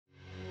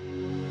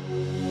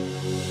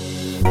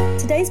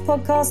Today's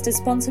podcast is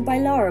sponsored by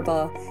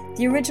Larabar,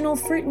 the original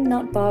fruit and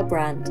nut bar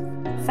brand.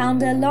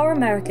 Founder Laura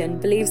American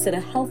believes that a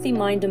healthy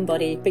mind and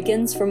body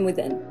begins from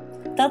within.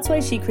 That's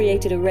why she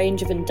created a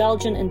range of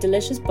indulgent and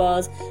delicious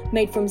bars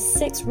made from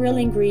 6 real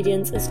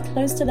ingredients as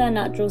close to their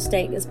natural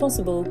state as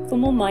possible for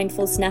more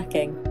mindful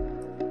snacking.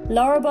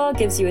 Larabar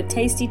gives you a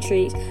tasty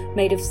treat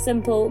made of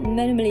simple,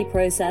 minimally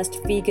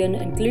processed, vegan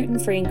and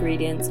gluten-free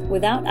ingredients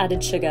without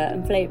added sugar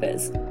and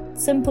flavours.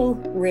 Simple,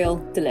 real,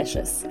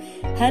 delicious.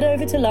 Head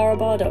over to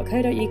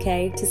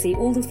larabar.co.uk to see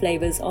all the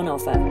flavours on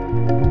offer.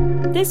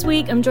 This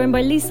week I'm joined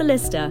by Lisa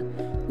Lister.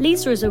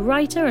 Lisa is a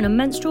writer and a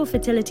menstrual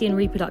fertility and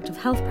reproductive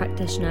health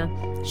practitioner.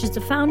 She's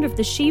the founder of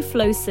the She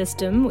Flows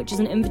system, which is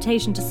an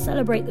invitation to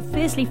celebrate the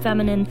fiercely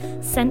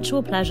feminine,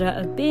 sensual pleasure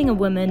of being a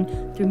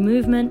woman through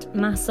movement,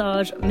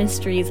 massage,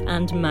 mysteries,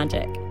 and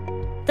magic.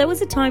 There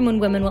was a time when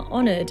women were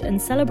honoured and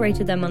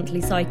celebrated their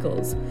monthly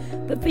cycles.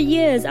 But for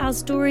years, our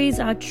stories,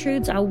 our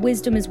truths, our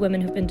wisdom as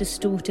women have been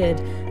distorted,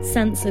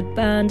 censored,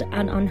 burned,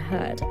 and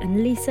unheard.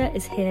 And Lisa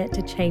is here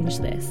to change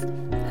this.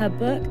 Her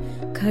book,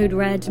 Code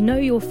Red, Know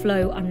Your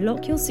Flow,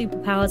 Unlock Your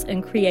Superpowers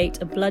and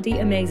Create a Bloody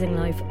Amazing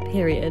Life,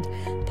 period,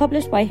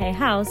 published by Hay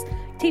House,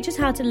 teaches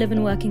how to live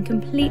and work in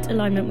complete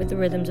alignment with the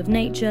rhythms of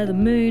nature, the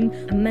moon,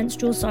 and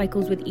menstrual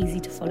cycles with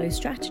easy-to-follow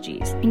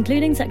strategies,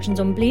 including sections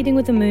on bleeding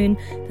with the moon,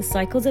 the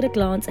cycles at a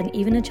glance, and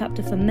even a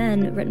chapter for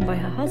men written by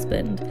her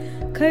husband.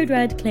 Code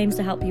Red claims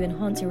to help you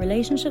enhance your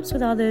relationships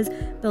with others,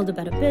 build a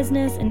better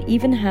business, and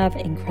even have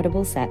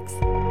incredible sex.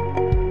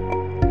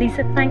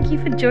 Lisa, thank you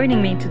for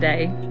joining me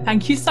today.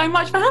 Thank you so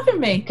much for having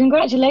me.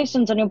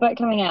 Congratulations on your book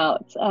coming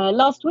out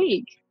last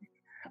week.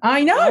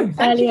 I know.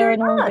 Thank you very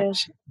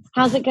much.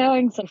 How's it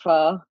going so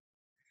far?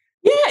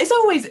 Yeah, it's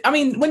always, I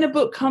mean, when a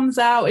book comes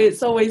out,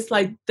 it's always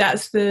like,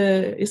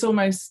 it's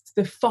almost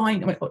the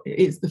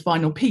it's the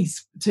final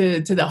piece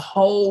to the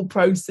whole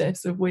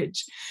process of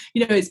which,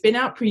 it's been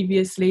out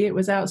previously. It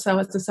was out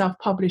as a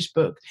self-published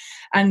book.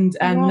 And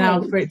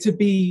now for it to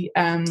be,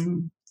 for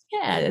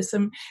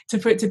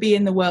it to be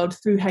in the world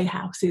through Hay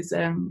House is,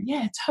 a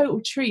total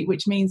treat,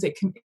 which means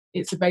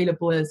it's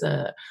available as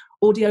a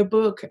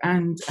audiobook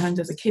and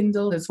as a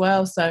Kindle as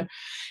well. So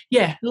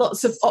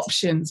lots of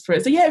options for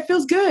it. So it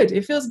feels good.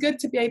 It feels good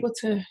to be able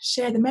to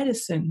share the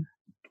medicine.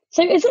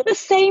 So is it the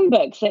same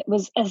book that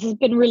has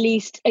been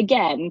released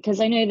again? Because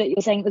I know that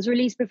you're saying it was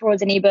released before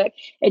as an ebook.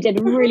 It did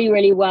really,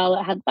 really well.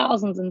 It had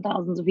thousands and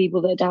thousands of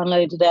people that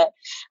downloaded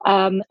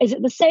it. Is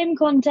it the same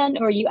content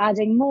or are you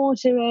adding more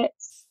to it?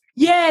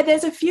 Yeah,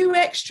 there's a few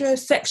extra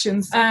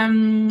sections.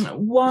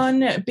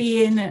 One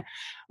being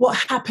what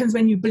happens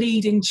when you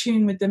bleed in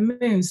tune with the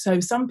moon.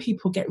 So some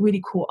people get really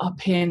caught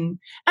up in,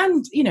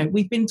 and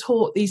we've been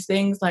taught these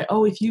things like,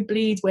 oh, if you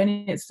bleed when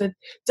it's a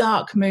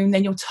dark moon,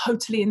 then you're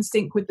totally in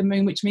sync with the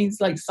moon, which means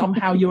like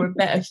somehow you're a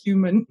better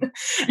human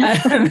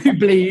who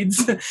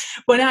bleeds.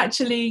 When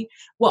actually,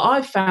 what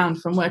I've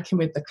found from working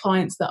with the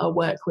clients that I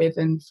work with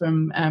and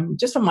from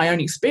just from my own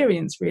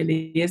experience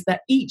really is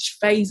that each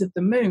phase of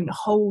the moon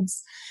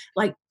holds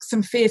like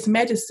some fierce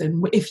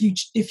medicine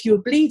if you're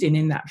bleeding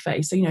in that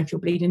phase. So if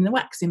you're bleeding in the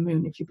waxing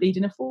moon, if you bleed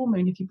in a full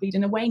moon, if you bleed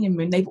in a waning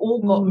moon, they've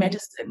all got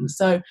medicine.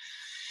 So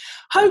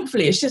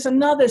hopefully it's just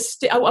another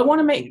I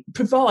want to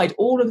provide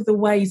all of the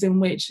ways in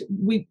which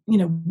we,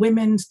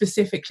 women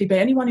specifically, but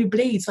anyone who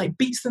bleeds like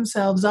beats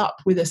themselves up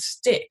with a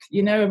stick,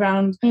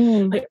 around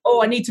like,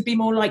 oh, I need to be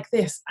more like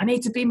this, I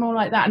need to be more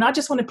like that. And I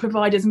just want to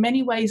provide as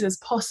many ways as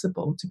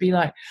possible to be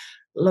like,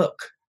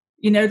 look,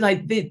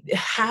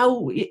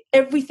 how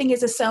everything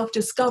is a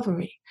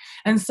self-discovery.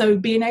 And so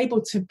being able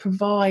to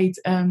provide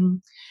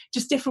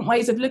just different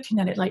ways of looking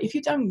at it. Like if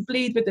you don't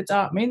bleed with the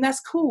dark moon, that's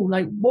cool.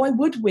 Like why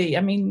would we?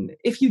 I mean,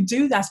 if you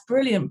do, that's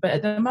brilliant. But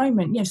at the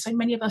moment, so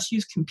many of us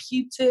use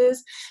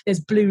computers. There's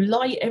blue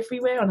light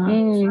everywhere on our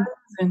phones,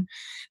 and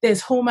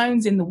there's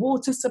hormones in the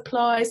water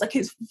supplies. Like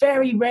it's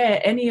very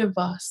rare any of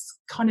us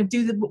kind of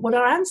do what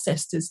our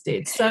ancestors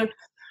did. So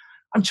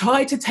I'm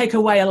trying to take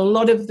away a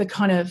lot of the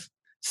kind of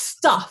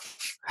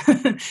stuff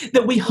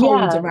that we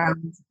hold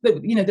around,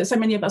 that so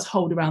many of us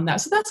hold around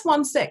that. So that's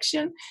one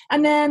section.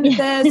 And then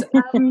there's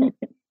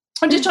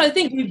I'm just trying to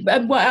think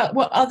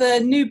what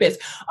other new bits.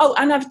 Oh,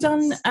 and I've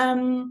done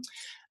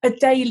a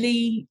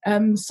daily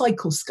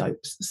cycle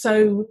scopes.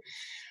 So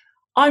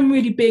I'm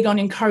really big on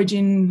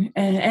encouraging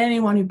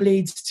anyone who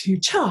bleeds to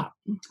chart,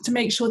 to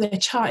make sure they're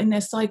charting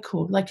their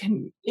cycle. Like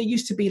it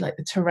used to be like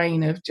the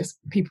terrain of just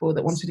people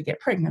that wanted to get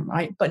pregnant,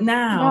 right? But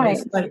now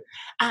it's like,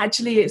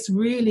 actually it's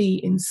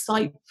really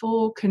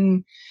insightful,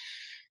 can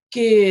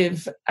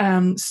give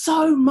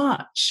so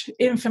much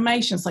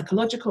information,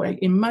 psychological,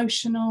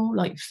 emotional,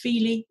 like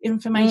feely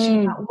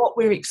information about what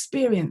we're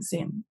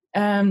experiencing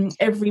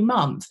every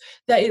month,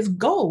 that is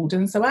gold.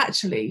 And so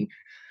actually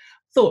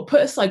thought,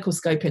 put a cycle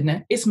scope in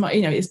there. It's my,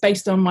 it's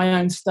based on my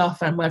own stuff.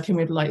 I'm working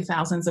with like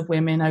thousands of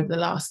women over the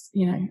last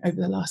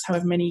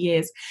however many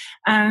years.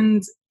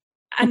 And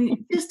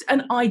And just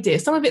an idea.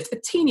 Some of it's a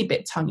teeny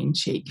bit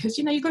tongue-in-cheek because,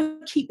 you know, you've got to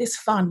keep this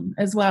fun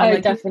as well. Oh,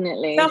 like,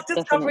 definitely.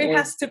 Self-discovery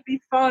has to be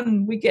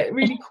fun. We get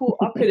really caught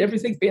up in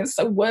everything being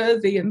so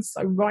worthy and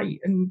so right,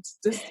 and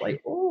just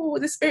like, oh,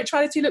 the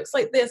spirituality looks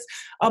like this.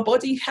 Our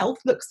body health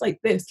looks like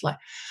this. Like,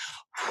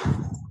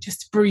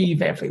 just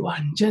breathe,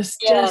 everyone.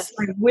 Just like,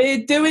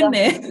 we're doing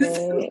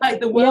this.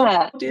 Like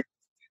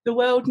the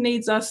world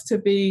needs us to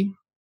be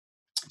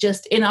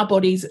just in our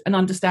bodies and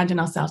understanding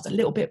ourselves a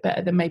little bit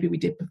better than maybe we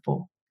did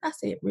before.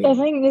 That's it, really. I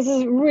think this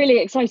is really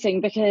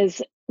exciting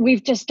because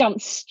we've just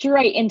jumped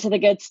straight into the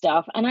good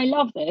stuff. And I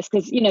love this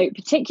because, you know,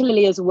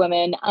 particularly as a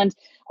woman, and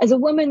as a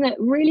woman that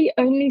really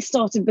only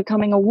started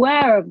becoming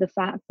aware of the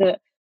fact that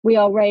we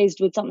are raised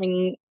with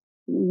something,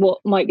 what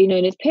might be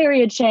known as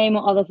period shame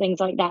or other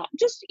things like that,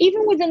 just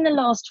even within the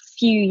last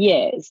few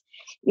years.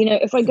 You know,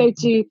 if I go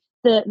to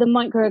the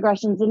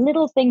microaggressions, the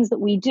little things that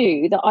we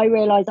do, that I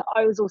realized that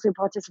I was also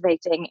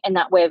participating in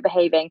that way of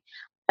behaving.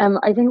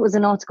 I think it was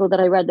an article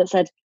that I read that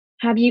said,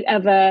 have you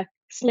ever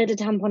slid a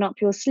tampon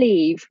up your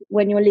sleeve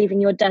when you're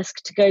leaving your desk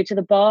to go to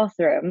the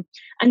bathroom?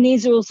 And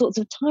these are all sorts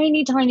of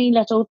tiny, tiny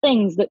little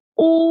things that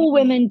all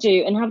women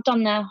do and have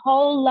done their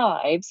whole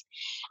lives.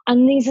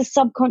 And these are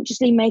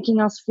subconsciously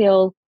making us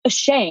feel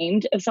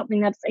ashamed of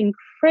something that's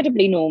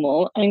incredibly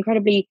normal and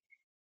incredibly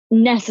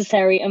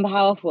necessary and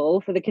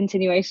powerful for the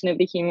continuation of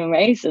the human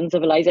race and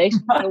civilization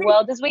in the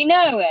world as we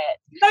know it.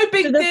 No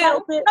big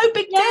deal. No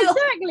big deal.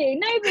 Exactly.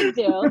 No big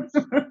deal.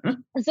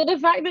 So the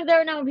fact that there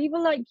are now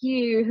people like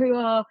you who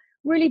are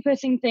really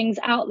putting things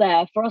out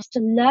there for us to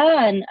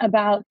learn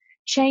about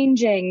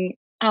changing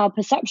our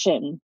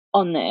perception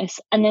on this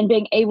and then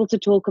being able to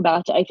talk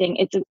about it, I think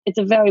it's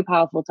a very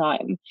powerful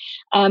time.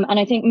 And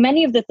I think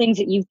many of the things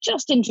that you've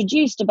just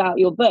introduced about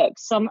your book,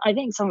 I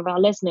think some of our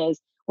listeners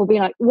will be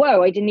like,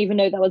 whoa, I didn't even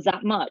know that was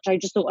that much. I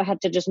just thought I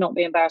had to just not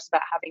be embarrassed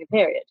about having a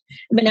period.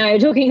 But now you're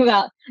talking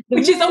about...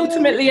 Which is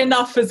ultimately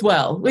enough as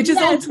well.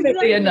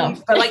 Exactly.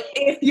 Enough. But like,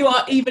 if you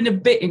are even a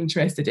bit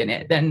interested in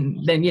it,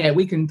 then yeah,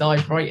 we can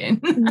dive right in.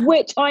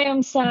 Which I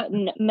am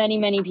certain many,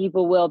 many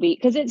people will be,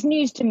 because it's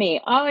news to me.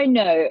 I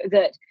know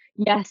that,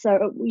 yes,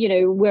 you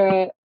know,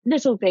 we're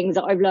little things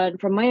that I've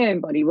learned from my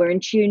own body. We're in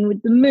tune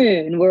with the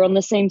moon. We're on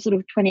the same sort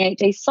of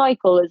 28-day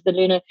cycle as the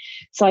lunar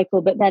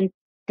cycle, but then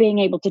being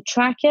able to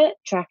track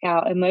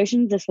our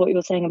emotions, that's what you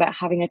were saying about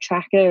having a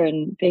tracker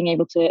and being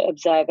able to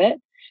observe it,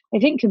 I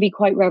think could be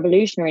quite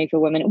revolutionary for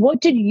women. What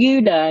did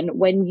you learn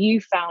when you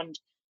found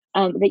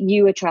that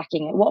you were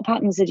tracking it? What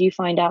patterns did you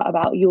find out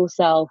about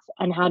yourself,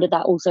 and how did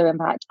that also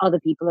impact other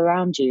people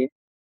around you?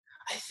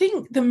 I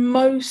think the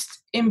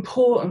most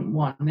important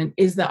one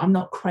is that I'm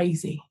not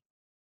crazy.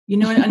 You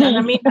know, and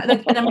I mean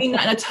that, and I mean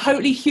that in a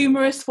totally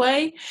humorous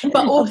way,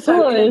 but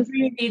also in a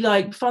really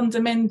like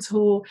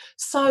fundamental.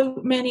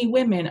 So many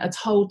women are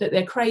told that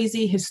they're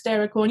crazy,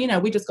 hysterical, and you know,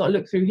 we just got to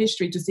look through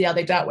history to see how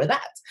they dealt with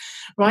that,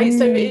 right?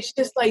 So it's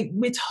just like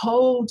we're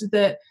told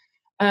that,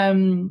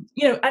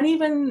 you know,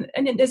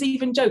 and there's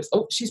even jokes.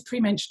 Oh, she's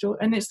premenstrual,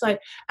 and it's like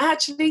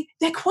actually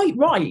they're quite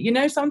right. You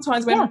know,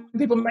 sometimes when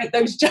people make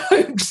those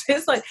jokes,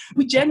 it's like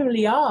we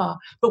generally are,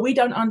 but we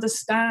don't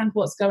understand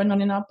what's going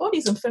on in our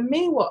bodies. And for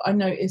me, what I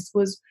noticed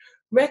was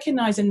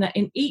recognizing that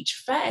in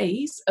each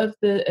phase of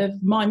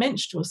my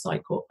menstrual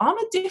cycle, I'm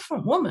a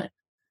different woman.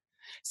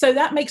 So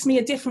that makes me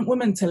a different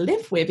woman to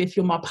live with if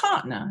you're my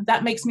partner.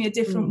 That makes me a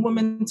different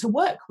woman to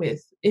work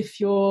with if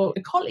you're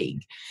a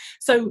colleague.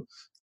 So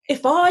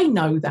if I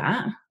know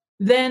that,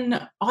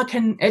 then I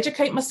can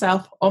educate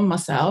myself on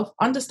myself,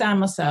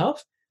 understand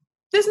myself.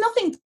 There's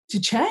nothing to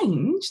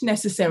change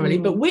necessarily,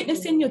 but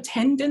witnessing your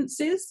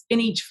tendencies in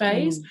each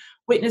phase,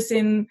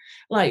 witnessing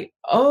like,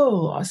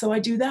 oh, so I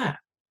do that.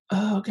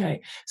 Oh,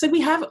 okay. So we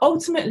have,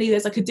 ultimately,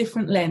 there's like a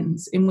different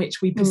lens in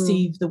which we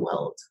perceive the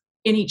world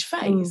in each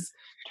phase.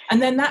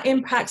 And then that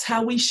impacts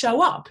how we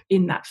show up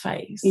in that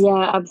phase.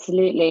 Yeah,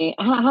 absolutely.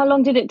 How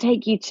long did it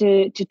take you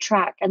to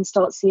track and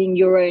start seeing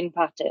your own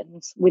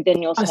patterns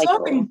within your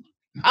cycle?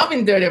 I've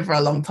been doing it for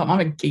a long time.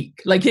 I'm a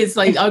geek. Like, it's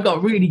like I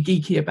got really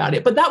geeky about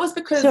it. But that was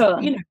because,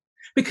 you know,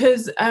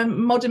 because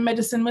modern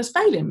medicine was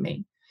failing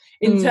me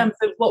in terms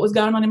of what was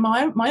going on in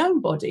my own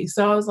body.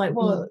 So I was like,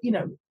 well, you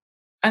know,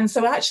 and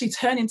so I actually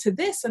turned into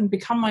this and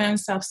become my own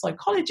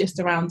self-psychologist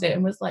around it,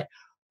 and was like,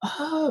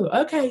 oh,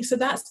 okay. So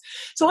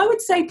I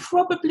would say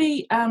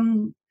probably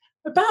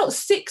about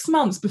 6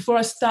 months before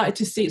I started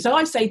to see. So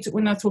I say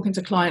when I'm talking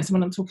to clients and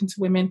when I'm talking to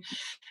women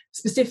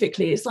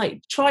specifically, it's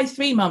like try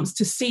 3 months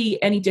to see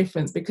any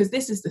difference, because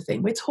this is the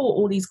thing. We're taught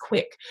all these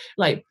quick,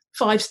 like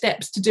 5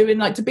 steps to doing,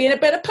 like to being a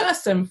better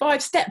person,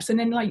 5 steps, and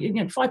then like, you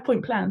know,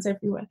 5-point plans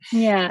everywhere.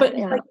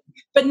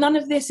 But none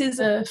of this is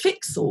a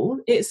fix-all.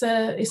 It's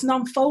an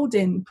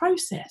unfolding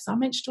process. Our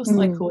menstrual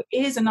cycle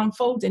is an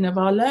unfolding of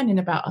our learning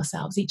about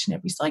ourselves each and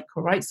every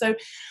cycle, right? So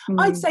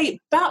I'd say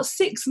about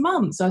 6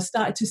 months, I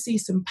started to see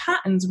some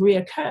patterns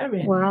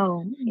reoccurring.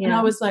 Wow. Yeah. And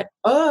I was like,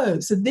 oh,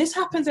 so this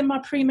happens in my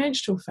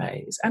premenstrual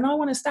phase, and I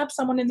want to stab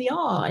someone in the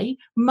eye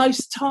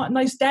most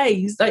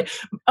days, like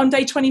on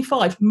day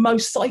 25,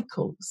 most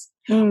cycles.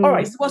 months. All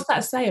right, so what's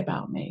that say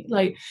about me?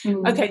 Like,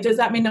 okay, does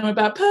that mean I'm a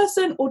bad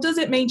person? Or does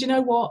it mean, do you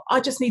know what, I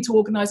just need to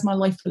organise my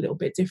life a little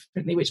bit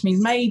differently, which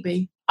means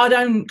maybe I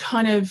don't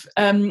kind of,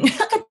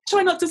 I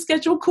try not to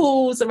schedule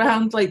calls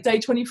around like day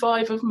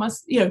 25 of my,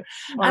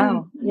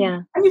 and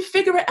you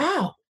figure it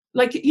out.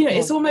 Like,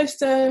 it's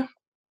almost you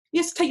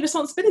have to take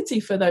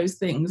responsibility for those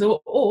things,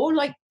 or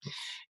like,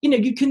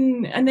 you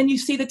can, and then you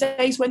see the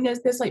days when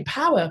there's like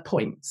power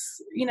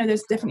points.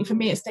 There's definitely, for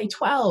me, it's day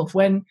 12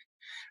 when,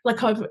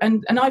 like,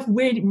 I've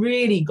really,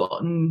 really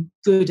gotten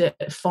good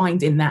at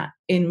finding that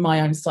in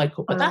my own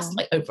cycle, but that's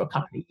like over a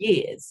couple of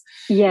years.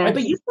 Yeah. Right?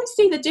 But you can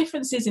see the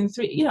differences in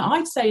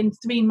I'd say in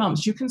 3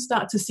 months, you can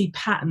start to see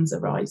patterns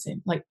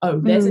arising. Like,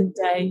 there's a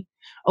day,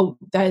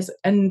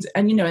 and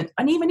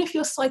even if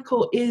your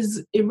cycle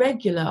is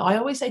irregular, I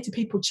always say to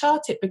people,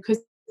 chart it, because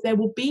there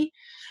will be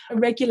a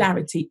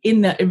regularity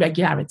in the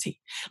irregularity.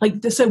 Like,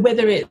 so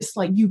whether it's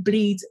like you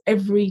bleed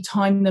every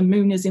time the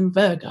moon is in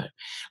Virgo,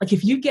 like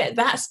if you get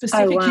that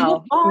specific,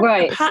 you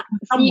find a pattern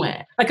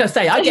somewhere. Like I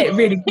say, I get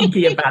really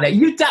kinky about it.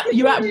 You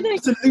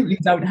absolutely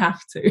don't have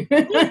to.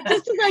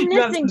 Just as I'm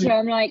listening to you,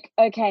 I'm like,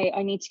 okay,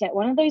 I need to get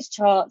one of those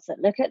charts that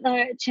look at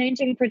the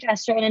changing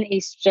progesterone and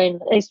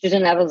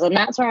estrogen levels, and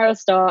that's where I'll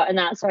start, and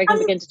that's where I can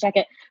begin to check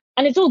it.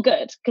 And it's all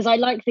good, because I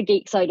like the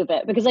geek side of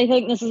it, because I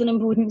think this is an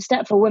important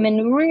step for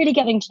women really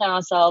getting to know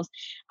ourselves.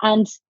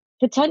 And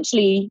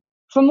potentially,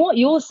 from what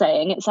you're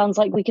saying, it sounds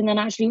like we can then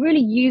actually really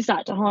use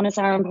that to harness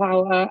our own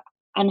power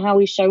and how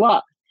we show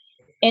up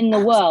in the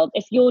world.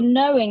 If you're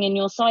knowing in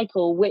your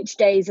cycle which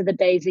days are the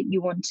days that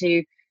you want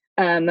to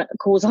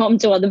cause harm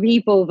to other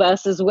people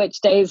versus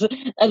which days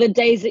are the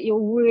days that you're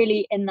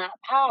really in that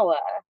power,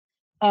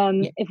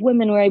 if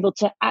women were able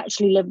to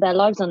actually live their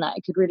lives on that,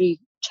 it could really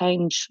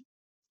change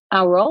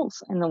our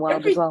roles in the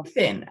world as well.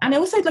 And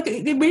also, like,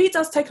 it really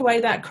does take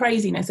away that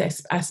craziness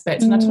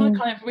aspect. And I just want to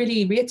kind of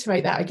really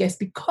reiterate that, I guess,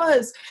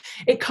 because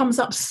it comes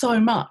up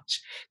so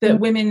much that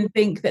women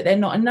think that they're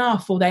not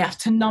enough, or they have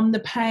to numb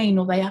the pain,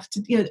 or they have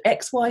to,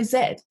 X, Y,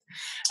 Z.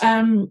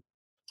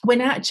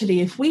 When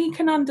actually, if we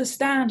can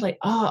understand, like,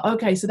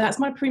 okay, so that's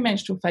my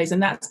premenstrual phase,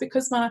 and that's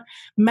because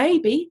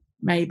maybe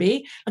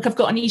like I've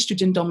got an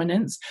estrogen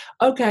dominance,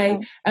 okay,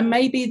 and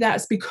maybe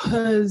that's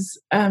because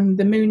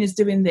the moon is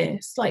doing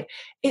this. Like,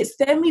 it's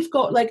then we've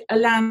got like a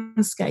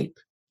landscape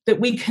that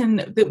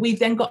we've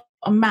then got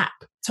a map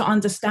to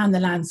understand the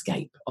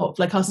landscape of.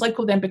 Like, our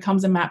cycle then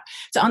becomes a map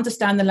to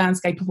understand the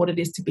landscape of what it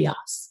is to be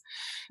us.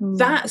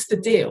 That's the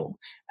deal.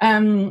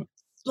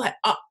 Like,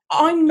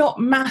 I'm not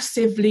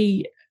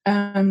massively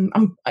I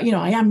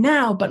am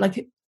now, but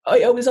like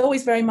it was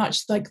always very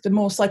much like the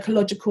more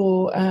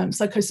psychological,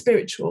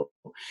 psycho-spiritual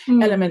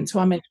element to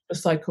our menstrual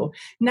cycle.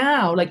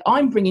 Now, like,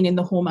 I'm bringing in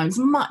the hormones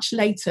much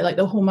later, like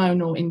the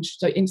hormonal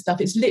in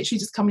stuff. It's literally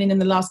just coming in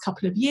the last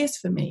couple of years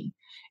for me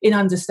in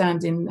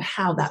understanding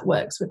how that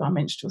works with our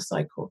menstrual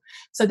cycle.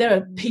 So there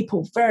are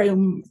people very,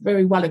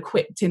 very well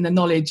equipped in the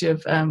knowledge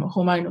of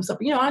hormonal stuff.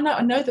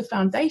 I know the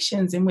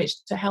foundations in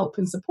which to help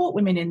and support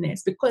women in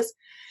this, because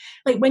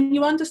like when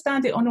you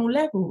understand it on all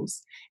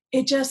levels,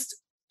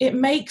 it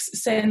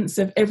makes sense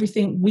of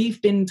everything we've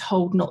been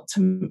told not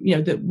to,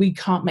 that we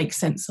can't make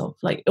sense of,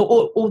 like,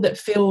 or that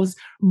feels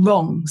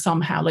wrong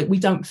somehow, like we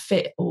don't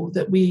fit, or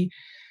that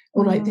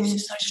like, this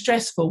is so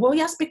stressful. Well,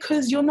 yes,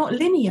 because you're not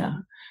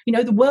linear.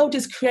 The world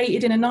is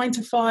created in a 9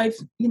 to 5,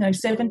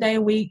 7 day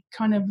a week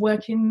kind of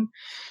working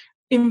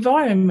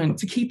environment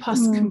to keep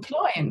us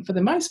compliant for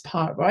the most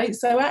part, right?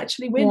 So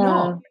actually we're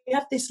not. We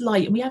have this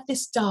light and we have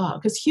this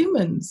dark as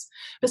humans,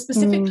 but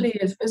specifically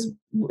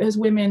as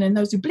women and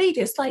those who bleed,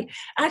 it's like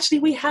actually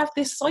we have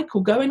this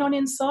cycle going on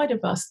inside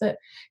of us that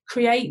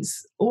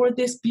creates all of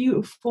this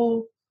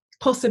beautiful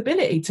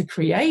possibility to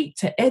create,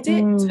 to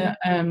edit,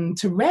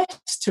 to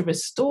rest, to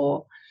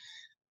restore.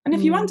 And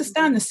if you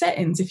understand the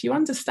settings, if you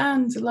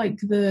understand like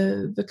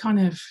the kind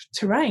of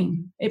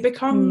terrain, it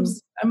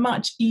becomes a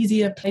much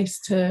easier place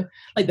to,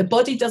 like, the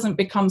body doesn't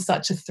become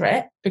such a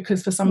threat,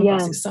 because for some of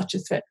us it's such a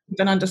threat. We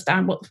don't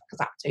understand what the fuck is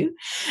that to.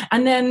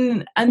 And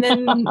then and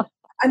then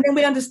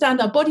we understand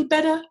our body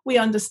better, we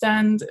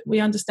understand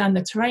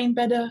the terrain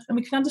better, and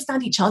we can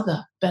understand each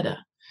other better.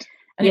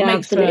 And it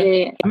makes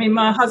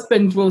my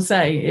husband will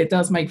say it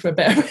does make for a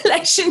better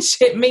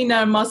relationship, me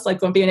knowing my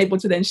cycle and being able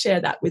to then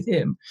share that with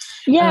him.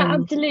 Yeah,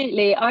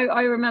 absolutely.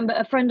 I remember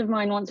a friend of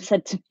mine once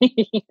said to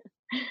me,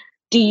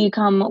 do you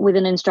come with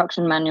an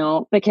instruction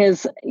manual?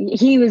 Because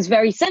he was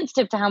very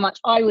sensitive to how much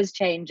I was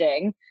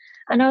changing.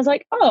 And I was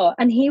like,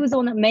 and he was the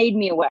one that made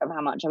me aware of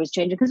how much I was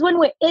changing. Because when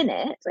we're in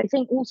it, I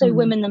think also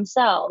women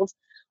themselves,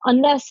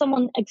 unless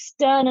someone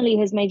externally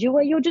has made you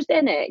aware, you're just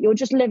in it. You're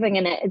just living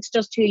in it. It's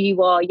just who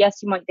you are.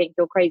 Yes, you might think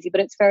you're crazy, but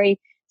it's a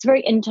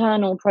very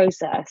internal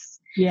process.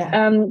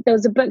 Yeah. There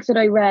was a book that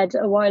I read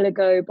a while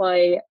ago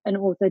by an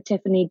author,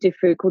 Tiffany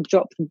Dufu, called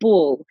Drop the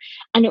Ball.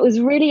 And it was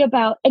really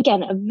about,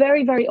 again, a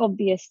very, very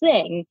obvious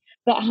thing,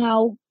 but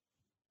how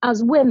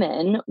as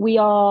women, we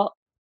are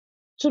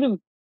sort of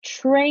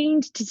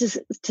trained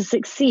to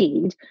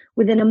succeed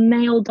within a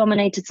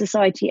male-dominated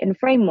society and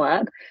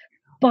framework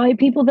by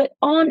people that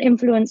aren't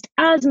influenced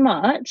as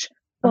much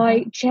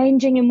by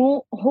changing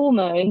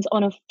hormones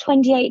on a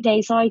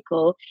 28-day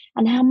cycle,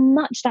 and how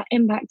much that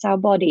impacts our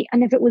body.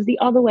 And if it was the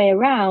other way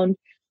around,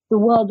 the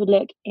world would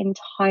look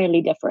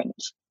entirely different.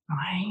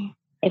 Right.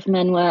 If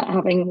men were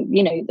having,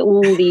 you know,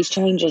 all these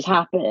changes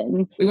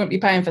happen. We wouldn't be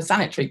paying for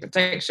sanitary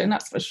protection,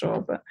 that's for sure.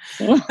 But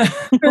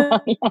yeah.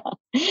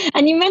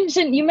 And you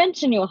mentioned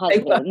your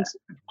husband,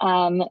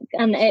 and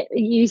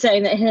you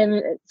saying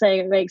that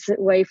it makes it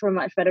way for a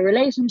much better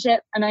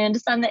relationship. And I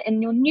understand that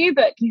in your new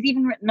book, he's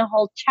even written a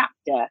whole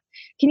chapter.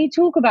 Can you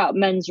talk about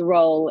men's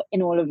role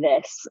in all of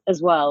this as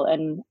well,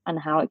 and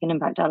how it can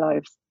impact our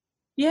lives?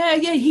 Yeah,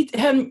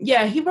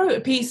 he wrote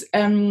a piece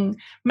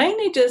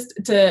mainly just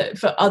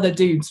for other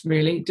dudes,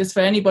 really, just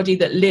for anybody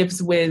that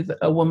lives with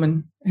a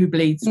woman who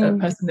bleeds, a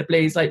person that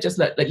bleeds. Like, just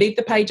leave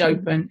the page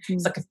open.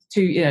 It's like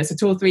it's a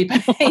 2 or 3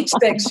 page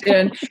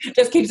section.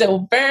 Just keeps it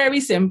all very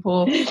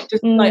simple.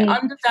 Just like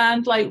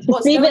understand like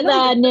what's leave going it there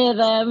on. near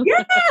them.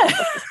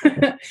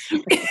 Yeah,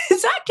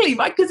 exactly,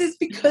 right?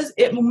 Because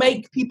it will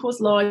make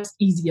people's lives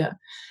easier.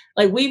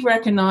 Like, we've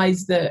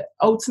recognized that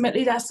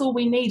ultimately that's all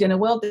we need in a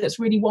world that's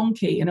really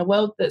wonky, in a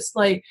world that's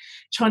like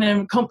trying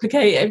to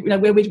complicate,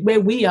 where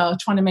we are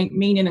trying to make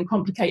meaning and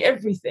complicate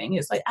everything.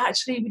 It's like,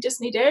 actually, we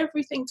just need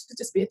everything to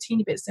just be a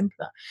teeny bit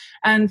simpler.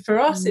 And for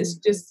us,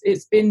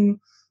 it's been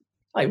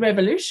like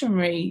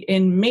revolutionary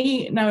in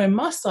me knowing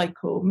my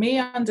cycle, me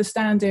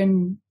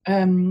understanding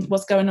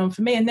what's going on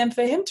for me, and then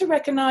for him to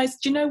recognize,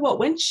 do you know what,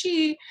 when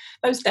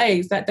those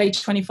days, that day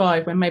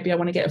 25, when maybe I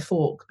want to get a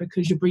fork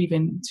because you're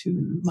breathing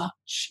too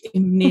much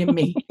near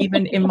me,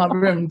 even in my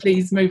room,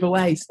 please move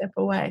away, step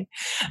away,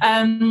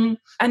 and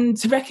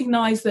to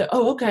recognize that,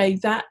 okay,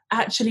 that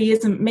actually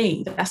isn't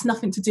me, that's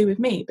nothing to do with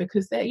me,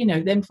 because they're,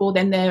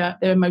 then their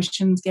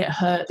emotions get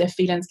hurt, their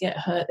feelings get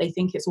hurt, they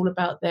think it's all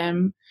about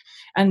them,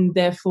 and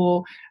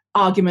therefore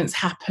arguments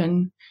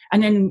happen.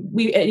 And then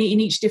we, in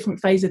each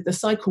different phase of the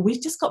cycle,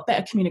 we've just got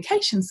better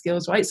communication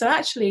skills, right? So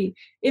actually,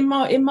 in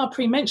my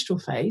premenstrual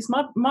phase,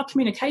 my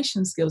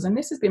communication skills, and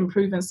this has been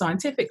proven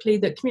scientifically,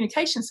 that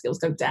communication skills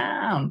go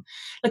down,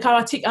 like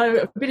our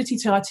ability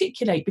to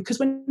articulate, because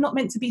we're not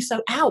meant to be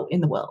so out in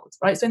the world,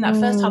 right? So in that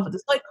first half of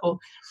the cycle,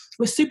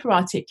 we're super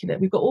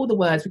articulate. We've got all the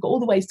words. We've got all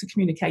the ways to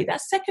communicate.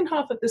 That second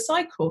half of the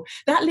cycle,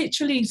 that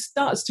literally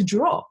starts to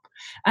drop.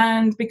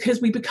 And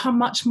because we become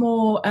much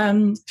more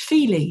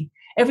feely,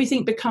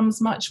 everything becomes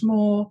much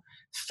more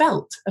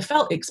a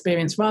felt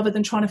experience, rather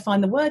than trying to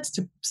find the words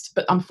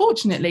but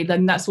unfortunately,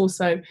 then that's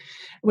also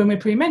when we're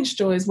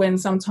premenstrual, is when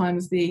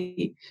sometimes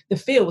the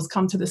feels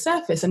come to the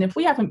surface. And if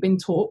we haven't been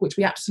taught, which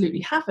we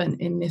absolutely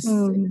haven't in this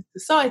in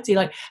society,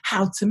 like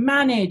how to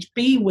manage,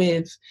 be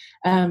with,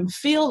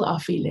 feel our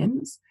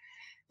feelings,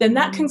 then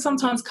that can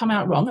sometimes come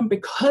out wrong. And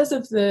because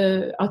of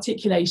the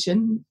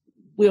articulation,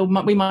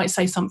 we might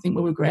say something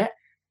we'll regret.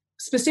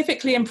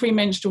 Specifically in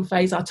premenstrual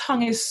phase, our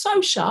tongue is so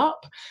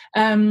sharp,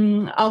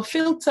 our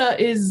filter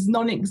is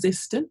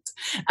non-existent,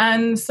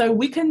 and so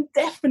we can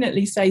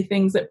definitely say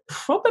things that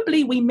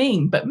probably we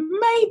mean, but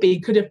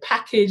maybe could have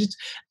packaged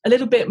a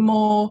little bit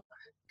more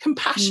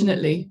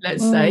compassionately,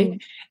 let's say,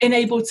 and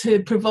able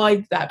to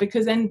provide that,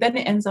 because then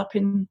it ends up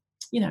in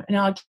an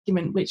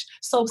argument which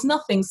solves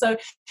nothing. So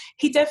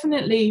he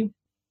definitely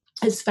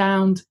has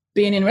found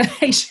being in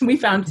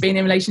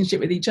relationship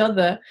with each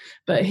other,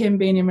 but him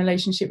being in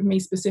relationship with me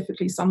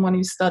specifically, someone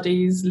who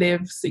studies,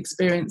 lives,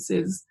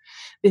 experiences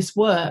this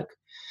work,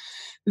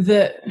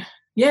 that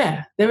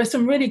there are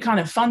some really kind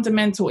of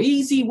fundamental,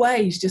 easy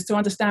ways just to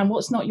understand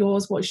what's not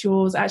yours, what's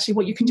yours, actually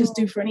what you can just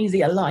do for an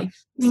easier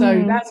life.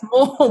 So that's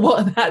more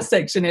what that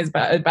section is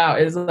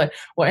about is like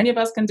what any of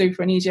us can do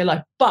for an easier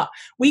life. But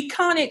we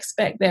can't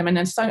expect them, and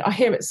then so I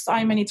hear it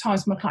so many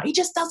times from a client, he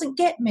just doesn't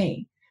get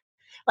me.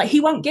 Like,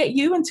 he won't get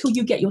you until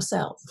you get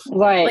yourself.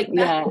 Right. Like,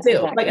 that's it.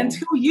 Exactly. Like,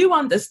 until you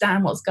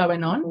understand what's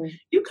going on,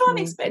 you can't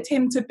expect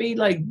him to be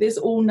like this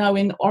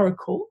all-knowing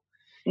oracle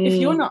if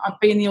you're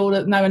not being the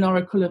all-knowing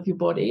oracle of your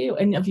body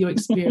and of your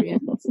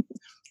experience.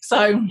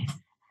 So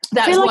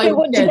that's I feel like why I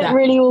want to get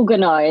really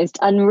organised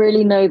and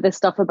really know this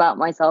stuff about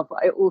myself.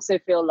 I also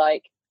feel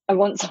like I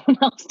want someone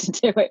else to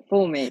do it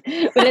for me.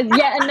 But it's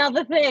yet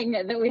another thing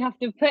that we have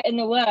to put in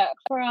the work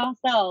for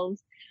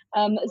ourselves.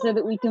 So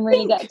that we can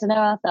really get to know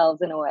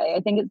ourselves in a way. I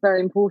think it's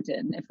very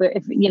important.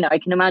 If I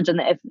can imagine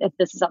that if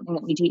this is something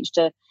that we teach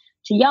to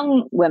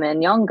young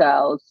women, young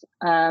girls,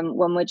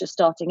 when we're just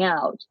starting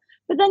out.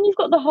 But then you've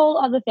got the whole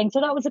other thing.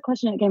 So that was a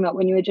question that came up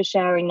when you were just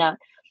sharing that.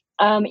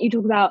 You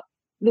talk about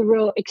the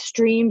real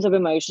extremes of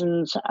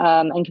emotions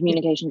and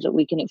communications that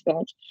we can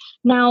experience.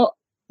 Now,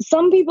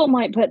 some people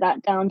might put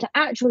that down to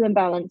actual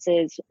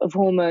imbalances of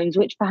hormones,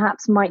 which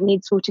perhaps might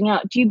need sorting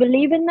out. Do you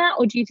believe in that,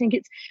 or do you think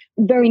it's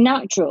very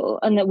natural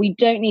and that we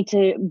don't need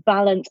to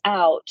balance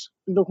out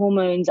the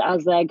hormones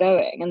as they're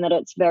going, and that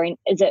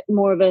is it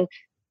more of a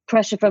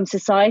pressure from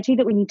society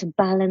that we need to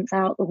balance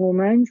out the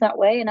hormones that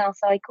way in our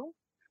cycle?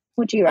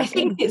 What do you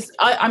reckon?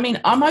 I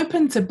think I'm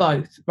open to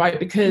both, right?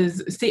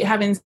 Because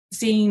having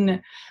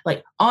seen,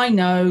 like, I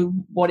know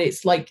what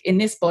it's like in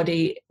this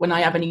body when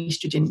I have an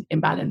estrogen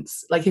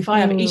imbalance. Like, if I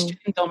have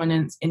estrogen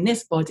dominance in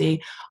this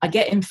body, I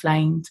get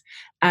inflamed,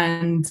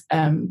 and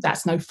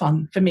that's no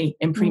fun for me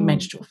in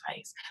premenstrual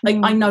phase. Like,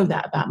 I know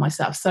that about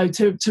myself. So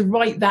to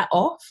write that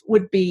off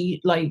would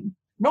be like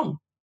wrong.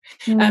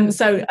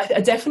 So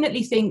I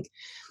definitely think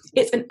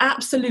it's an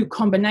absolute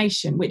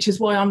combination, which is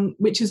why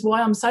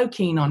I'm so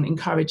keen on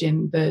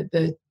encouraging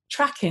the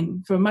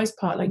tracking for the most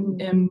part. Like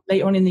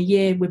later on in the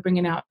year, we're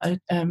bringing out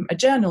a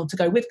journal to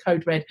go with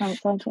Code Red,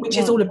 which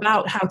is all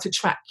about how to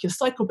track your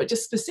cycle, but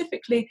just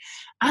specifically,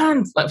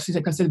 and like I said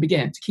at the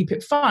beginning, to keep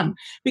it fun,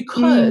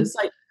 because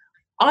like,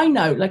 I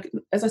know, like,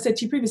 as I said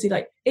to you previously,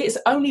 like, it's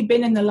only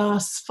been in the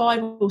last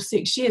 5 or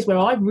 6 years where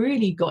I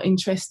really got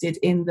interested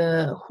in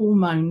the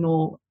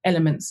hormonal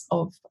elements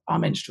of our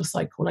menstrual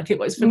cycle. Like, it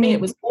was, for me,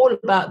 it was all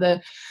about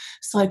the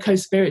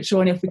psycho-spiritual,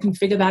 and if we can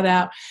figure that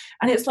out.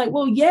 And it's like,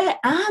 well, yeah,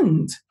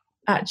 and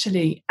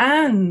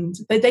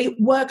they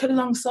work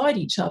alongside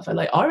each other.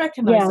 Like, I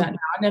recognize that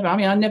now.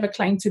 I never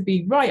claim to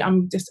be right.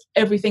 I'm just,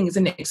 everything is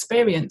an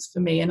experience for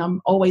me, and I'm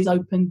always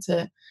open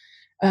to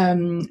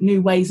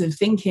new ways of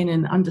thinking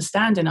and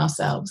understanding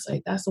ourselves.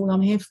 Like, that's all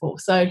I'm here for.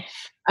 So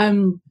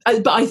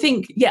but I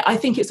think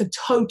it's a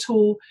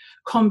total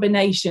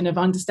combination of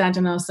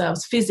understanding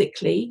ourselves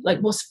physically, like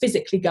what's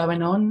physically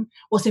going on,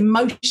 what's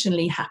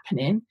emotionally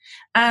happening,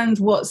 and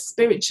what's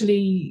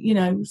spiritually,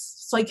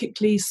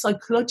 psychically,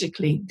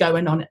 psychologically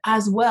going on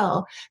as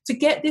well, to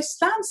get this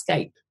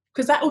landscape,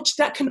 because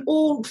that can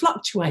all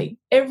fluctuate.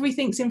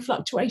 Everything's in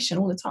fluctuation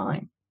all the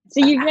time.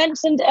 So you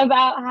mentioned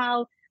about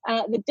how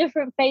the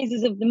different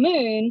phases of the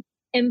moon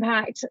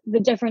impact the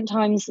different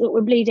times that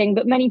we're bleeding,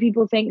 but many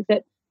people think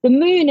that the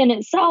moon in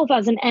itself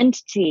as an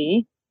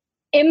entity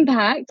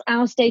impacts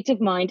our state of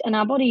mind and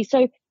our body.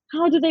 So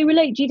how do they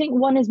relate? Do you think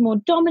one is more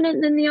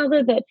dominant than the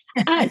other, that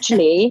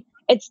actually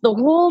it's the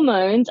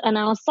hormones and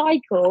our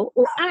cycle,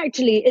 or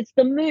actually it's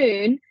the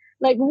moon?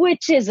 Like,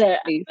 which is it?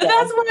 But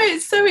that's why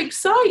it's so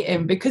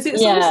exciting, because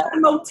it's also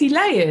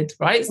multi-layered,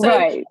 right?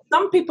 So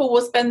some people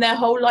will spend their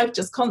whole life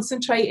just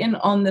concentrating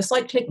on the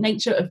cyclic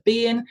nature of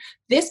being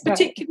this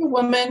particular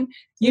woman,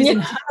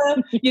 using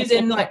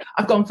like,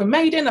 I've gone from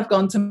maiden, I've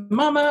gone to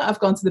mama, I've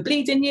gone to the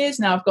bleeding years,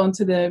 now I've gone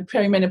to the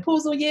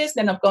perimenopausal years,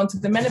 then I've gone to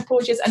the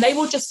menopause years, and they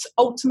will just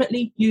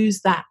ultimately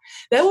use that.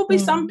 There will be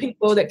some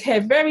people that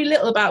care very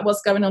little about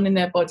what's going on in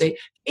their body.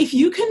 If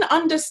you can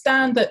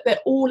understand that they're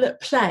all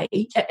at play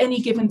at any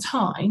given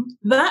time,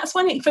 that's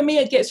when for me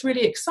it gets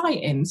really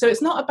exciting. So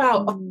it's not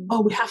about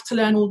we have to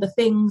learn all the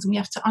things and we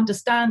have to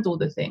understand all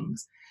the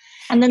things.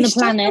 And then the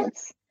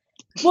planets.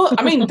 Well,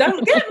 I mean,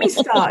 don't get me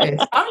started.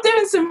 I'm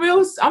doing some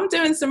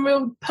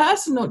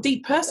real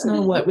deep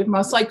personal work with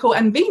my cycle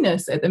and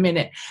Venus at the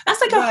minute.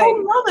 That's like a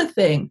whole other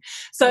thing.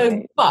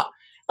 So, but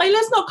like,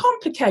 let's not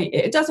complicate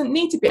it. It doesn't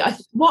need to be.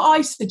 What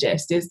I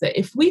suggest is that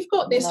if we've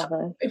got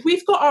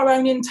our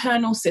own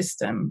internal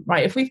system,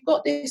 right? If we've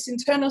got this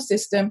internal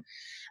system,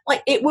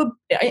 like, it would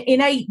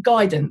innate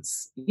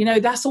guidance.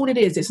 That's all it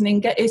is. It's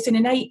an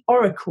innate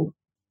oracle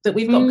that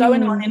we've got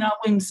going on in our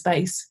womb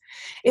space.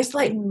 It's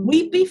like,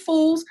 we'd be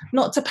fools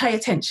not to pay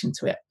attention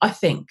to it, I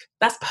think.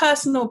 That's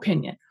personal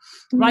opinion,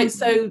 right?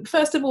 So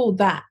first of all,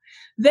 that.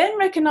 Then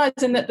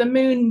recognizing that the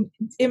moon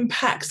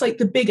impacts like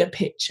the bigger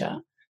picture.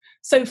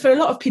 So for a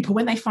lot of people,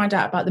 when they find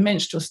out about the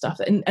menstrual stuff,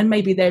 and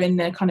maybe they're in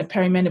their kind of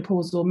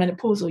perimenopausal or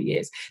menopausal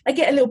years, they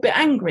get a little bit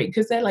angry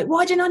because they're like,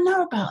 why didn't I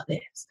know about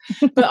this?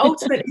 But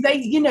ultimately,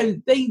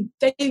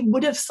 they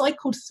would have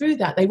cycled through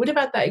that. They would have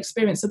had that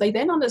experience. So they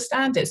then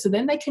understand it. So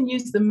then they can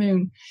use the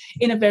moon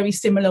in a very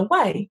similar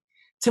way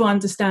to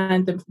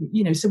understand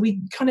so we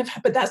kind of,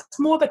 but that's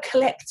more of a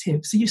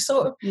collective. So you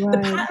sort of, the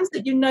patterns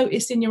that you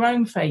notice in your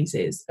own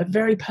phases are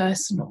very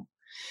personal.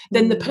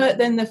 Then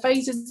the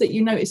phases that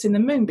you notice in the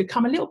moon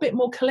become a little bit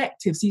more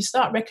collective. So you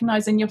start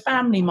recognizing your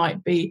family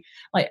might be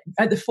like,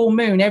 at the full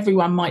moon,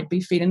 everyone might be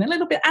feeling a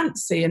little bit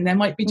antsy, and there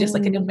might be just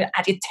like a little bit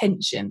added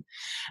tension.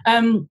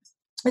 And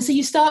so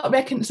you start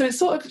so it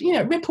sort of,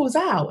 ripples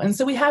out. And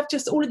so we have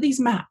just all of these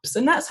maps,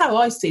 and that's how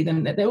I see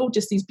them, that they're all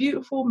just these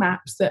beautiful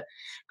maps that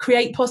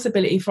create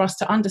possibility for us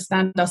to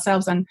understand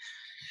ourselves and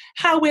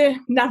how we're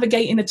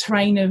navigating the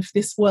terrain of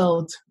this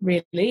world,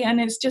 really.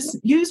 And it's just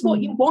use what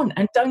you want,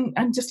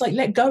 and just like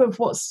let go of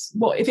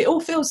what if it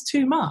all feels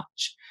too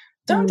much,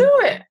 don't do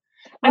it.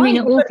 I mean,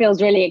 it all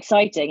feels really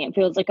exciting. It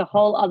feels like a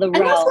whole other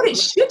realm. And that's what it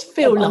should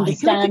feel like.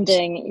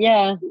 Understanding,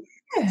 yeah.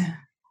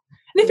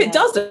 And if it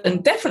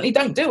doesn't, definitely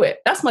don't do it.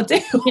 That's my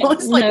deal.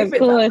 It's like, if it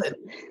doesn't. I was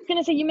going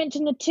to say, you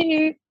mentioned the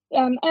two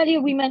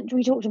earlier.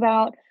 We talked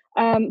about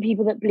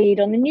people that bleed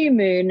on the new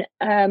moon.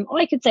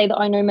 I could say that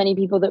I know many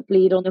people that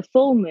bleed on the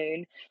full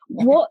moon.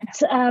 What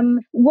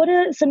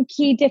are some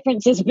key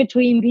differences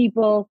between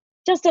people,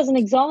 just as an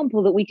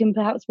example, that we can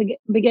perhaps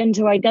begin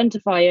to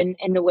identify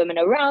in the women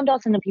around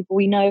us and the people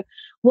we know?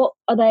 What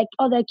are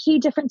there key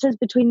differences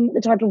between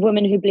the type of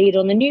women who bleed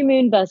on the new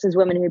moon versus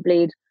women who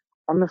bleed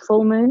on the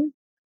full moon?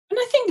 And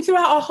I think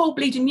throughout our whole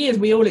bleeding years,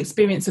 we all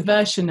experience a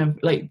version of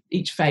like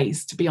each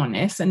phase, to be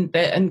honest, and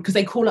because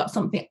they call up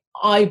something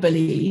I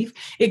believe,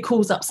 it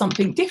calls up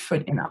something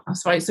different in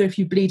us, right? So if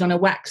you bleed on a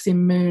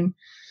waxing moon,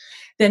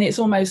 then it's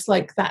almost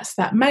like that's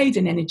that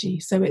maiden energy.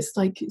 So it's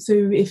like, so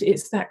if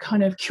it's that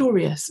kind of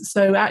curious.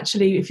 So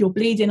actually, if you're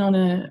bleeding on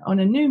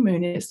a new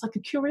moon, it's like a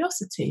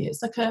curiosity.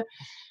 It's like a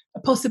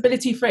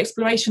possibility for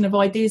exploration of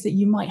ideas that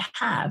you might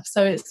have.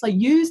 So it's like,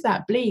 use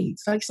that bleed.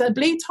 So like I said,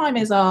 bleed time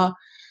is our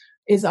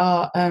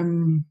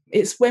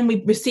it's when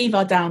we receive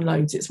our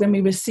downloads. It's when we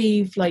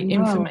receive like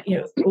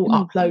information, or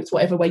uploads,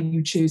 whatever way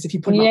you choose. If you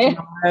put them up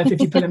from Earth,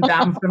 if you pull them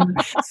down from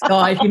the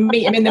sky, if you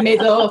meet them in the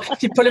middle,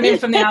 if you pull them in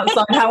from the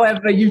outside,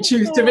 however you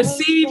choose to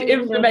receive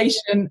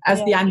information as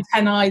the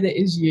antennae that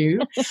is you.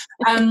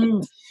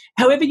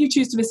 However you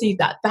choose to receive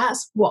that,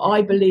 that's what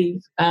I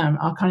believe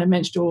our kind of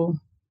menstrual,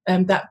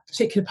 that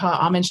particular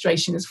part our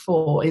menstruation is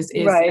for, is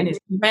and it's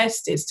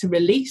rest, it's to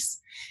release,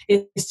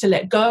 it's to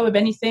let go of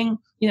anything.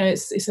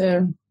 It's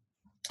a,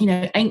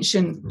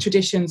 ancient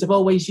traditions have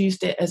always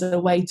used it as a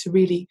way to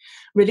really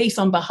release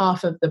on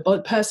behalf of the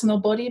personal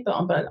body, but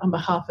on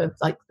behalf of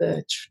like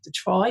the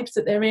tribes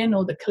that they're in,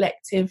 or the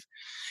collective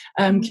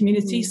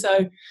community.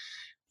 So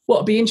what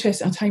will be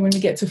interesting, I'll tell you when we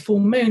get to full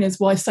moon, is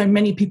why so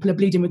many people are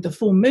bleeding with the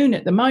full moon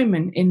at the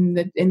moment in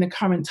the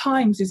current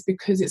times, is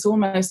because it's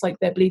almost like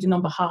they're bleeding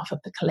on behalf of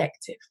the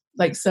collective.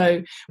 Like,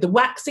 so the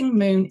waxing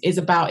moon is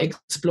about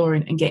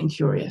exploring and getting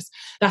curious.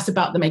 That's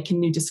about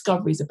making new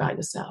discoveries about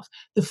yourself.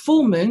 The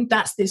full moon,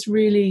 that's this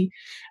really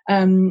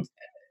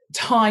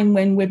time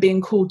when we're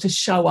being called to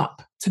show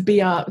up, to be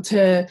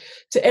to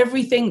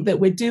everything that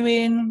we're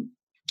doing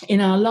in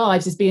our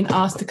lives is being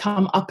asked to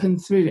come up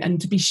and through and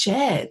to be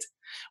shared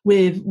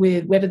with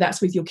whether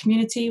that's with your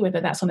community, whether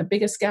that's on a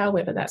bigger scale,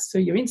 whether that's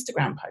through your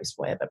Instagram post,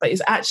 whatever. But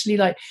it's actually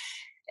like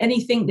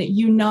anything that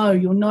your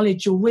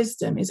knowledge, your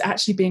wisdom is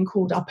actually being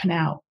called up and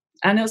out.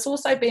 And it's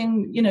also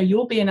being,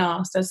 you're being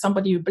asked as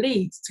somebody who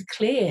bleeds to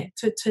clear,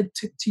 to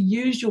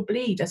use your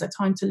bleed as a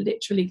time to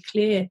literally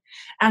clear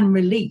and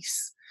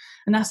release.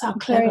 And that's how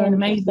clever and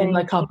amazing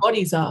like our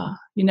bodies are,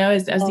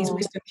 as these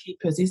wisdom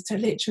keepers, is to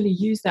literally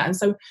use that. And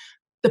so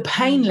the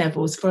pain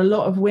levels for a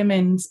lot of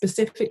women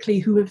specifically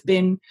who have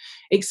been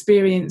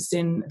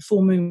experiencing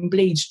full moon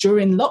bleeds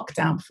during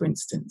lockdown, for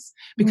instance,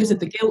 because of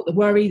the guilt, the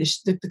worry,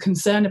 the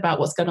concern about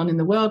what's going on in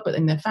the world, but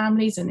in their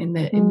families and in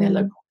their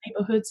local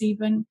neighborhoods,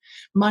 even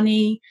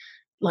money,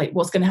 like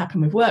what's going to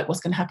happen with work,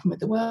 what's going to happen with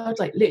the world,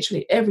 like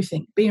literally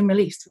everything being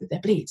released with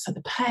their bleed. So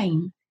the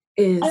pain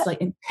is like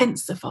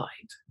intensified.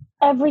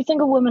 Every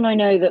single woman I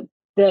know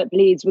that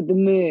bleeds with the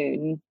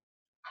moon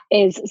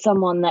is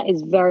someone that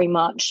is very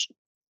much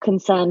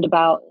concerned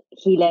about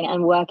healing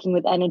and working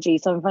with energy.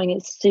 So I'm finding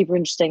it super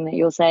interesting that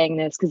you're saying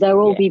this, because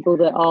they're all people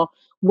that are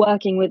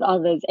working with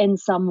others in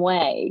some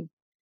way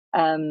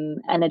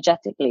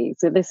energetically.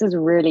 So this is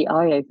really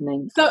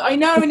eye-opening. So I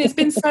know, and it's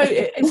been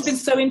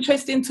so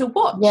interesting to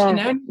watch.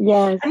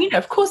 And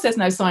of course there's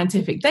no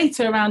scientific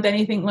data around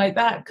anything like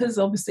that, because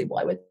obviously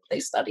why would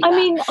they study that? I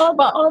mean,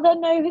 are there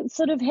no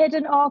sort of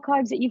hidden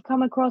archives that you've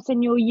come across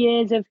in your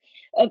years of,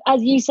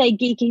 as you say,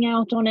 geeking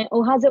out on it,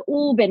 or has it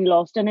all been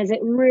lost? And is it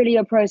really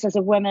a process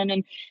of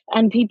women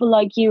and people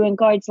like you and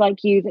guides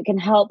like you that can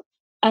help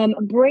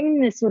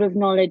bring this sort of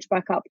knowledge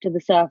back up to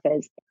the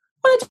surface?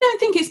 Well, I don't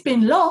think it's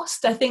been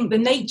lost. I think the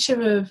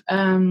nature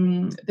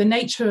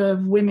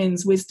of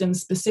women's wisdom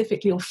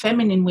specifically, or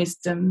feminine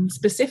wisdom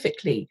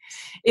specifically,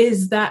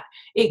 is that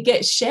it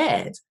gets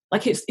shared.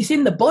 Like it's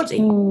in the body.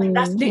 Like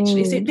that's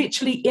literally, it's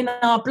literally in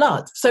our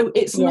blood. So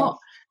it's not.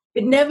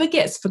 It never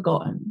gets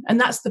forgotten,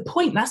 and that's the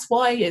point. That's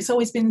why it's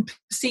always been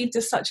perceived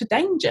as such a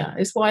danger.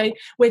 It's why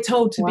we're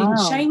told to be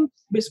shamed.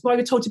 It's why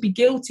we're told to be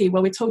guilty.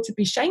 Why we're told to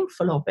be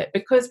shameful of it,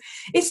 because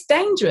it's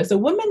dangerous. A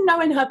woman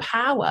knowing her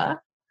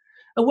power.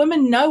 A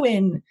woman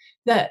knowing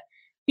that,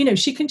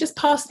 she can just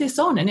pass this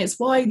on. And it's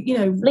why,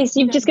 Lisa,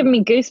 you've just given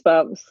me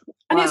goosebumps.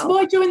 And it's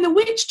why during the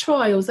witch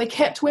trials, they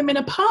kept women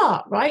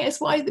apart, right?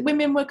 It's why the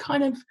women were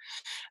kind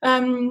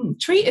of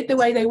treated the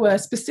way they were.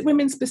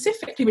 Women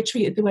specifically were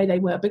treated the way they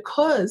were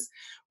because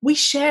we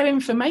share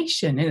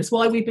information. And it's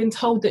why we've been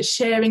told that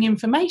sharing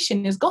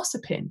information is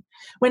gossiping,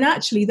 when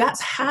actually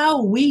that's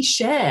how we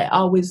share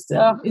our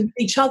wisdom with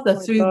each other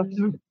through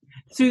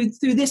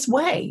this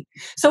way.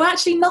 So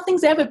actually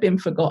nothing's ever been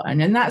forgotten,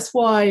 and that's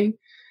why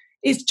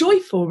it's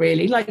joyful,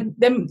 really. Like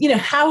them,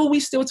 how are we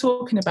still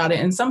talking about it?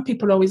 And some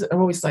people are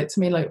always like to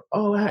me, like,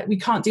 oh, we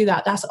can't do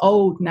that, that's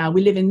old now,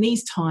 we live in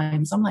these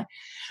times. I'm like,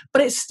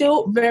 but it's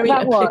still very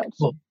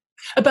applicable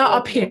about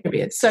our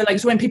period. So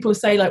when people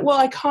say like, well,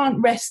 I can't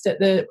rest at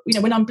the,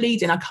 when I'm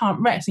bleeding I can't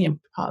rest,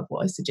 part of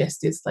what I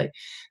suggest is that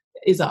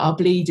our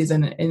bleed is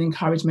an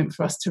encouragement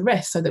for us to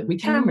rest so that we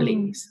can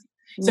release.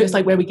 So it's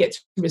like where we get to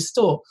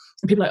restore.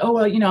 And people are like, oh,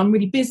 well, I'm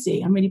really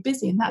busy.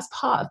 And that's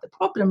part of the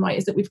problem, right?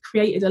 Is that we've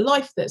created a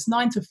life that's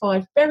 9 to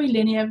 5, very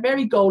linear,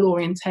 very goal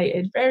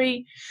orientated,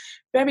 very,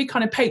 very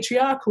kind of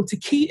patriarchal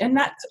and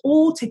that's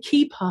all to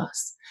keep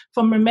us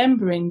from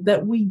remembering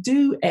that we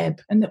do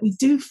ebb and that we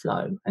do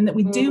flow and that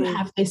we do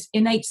have this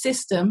innate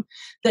system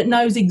that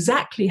knows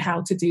exactly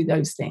how to do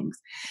those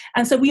things.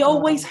 And so we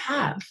always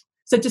have.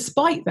 So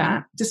despite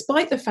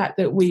the fact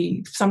that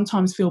we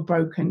sometimes feel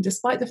broken,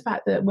 despite the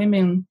fact that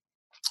women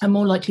are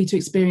more likely to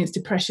experience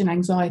depression,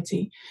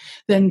 anxiety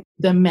than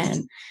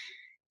men,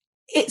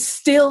 it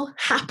still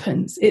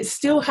happens. It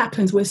still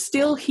happens. We're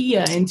still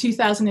here in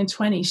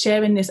 2020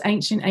 sharing this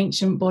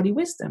ancient body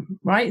wisdom,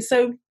 right?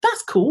 So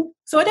that's cool.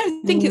 So I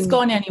don't think it's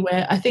gone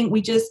anywhere. I think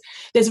we just,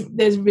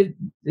 there's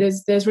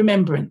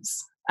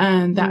remembrance.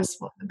 And that's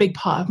what a big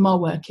part of my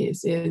work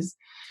is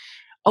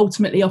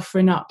ultimately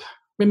offering up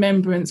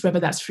remembrance, whether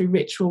that's through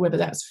ritual, whether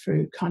that's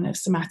through kind of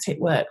somatic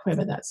work,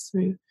 whether that's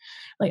through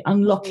like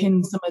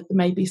unlocking some of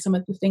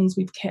the things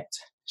we've kept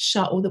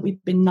shut or that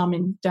we've been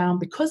numbing down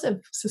because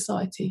of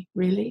society,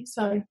 really.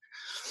 So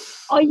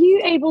are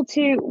you able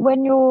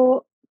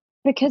to,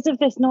 because of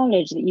this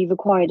knowledge that you've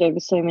acquired over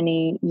so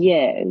many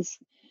years,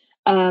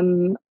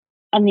 and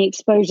the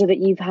exposure that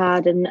you've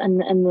had and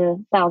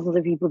the thousands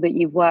of people that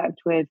you've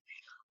worked with,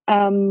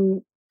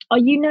 are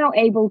you now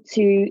able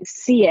to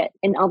see it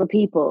in other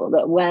people,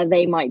 that where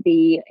they might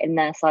be in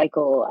their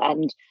cycle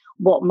and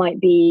what might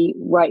be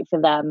right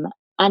for them?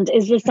 And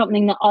is this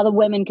something that other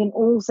women can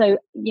also,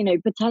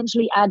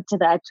 potentially add to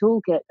their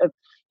toolkit of,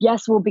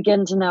 yes, we'll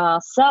begin to know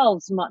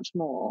ourselves much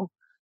more,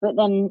 but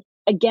then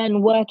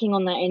again, working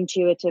on that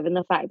intuitive and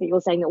the fact that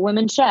you're saying that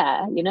women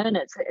share, and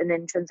it's an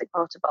intrinsic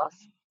part of us.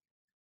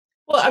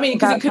 Well, I mean,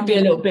 because it could be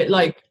a little bit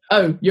like,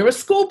 oh, you're a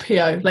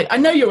Scorpio. Like, I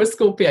know you're a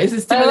Scorpio. It's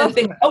a similar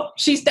thing. Oh,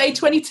 she's day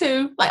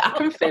 22. Like, I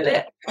can feel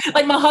it.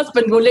 Like, my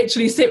husband will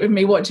literally sit with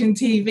me watching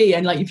TV,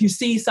 and like, if you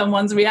see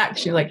someone's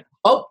reaction, like,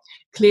 oh,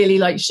 clearly,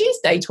 like, she's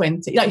day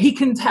 20. Like, he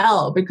can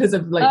tell because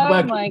of like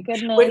working. Oh my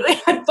goodness.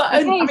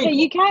 So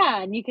you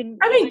can.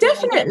 I mean,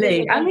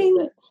 definitely. I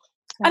mean.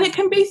 And it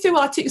can be through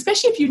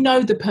especially if you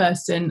know the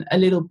person a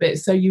little bit,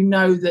 so you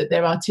know that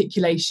their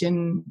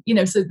articulation,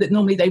 so that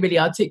normally they really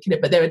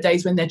articulate, but there are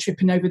days when they're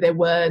tripping over their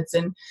words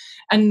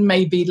and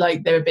maybe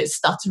like they're a bit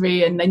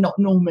stuttery and they're not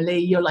normally,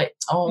 you're like,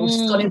 oh,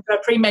 she's gone into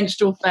a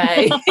premenstrual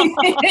phase.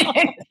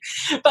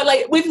 But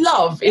like with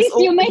love,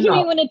 you're making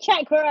me want to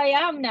check where I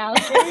am now.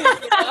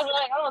 Seriously. I'm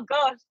like, oh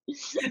gosh.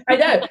 I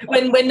know.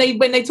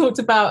 When they talked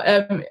about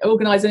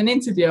organising an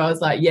interview, I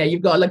was like, yeah,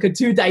 you've got like a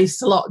 2-day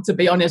slot, to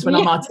be honest, when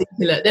I'm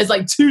articulate. There's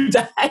like 2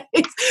 days.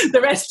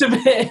 The rest of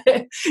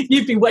it,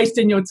 you'd be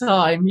wasting your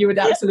time. You would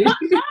absolutely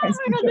be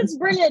wasting your time. That's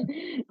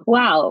brilliant.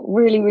 Wow,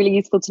 really, really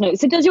useful to know.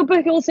 So does your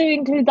book also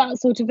include that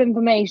sort of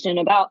information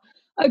about,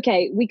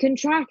 okay, we can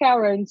track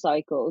our own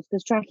cycles,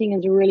 because tracking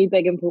is a really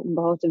big, important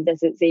part of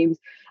this, it seems.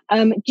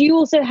 Do you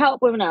also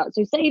help women out?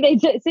 So say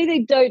they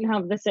don't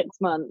have the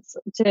 6 months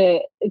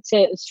to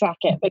track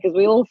it, because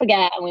we all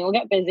forget and we all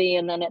get busy,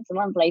 and then it's a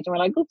month later and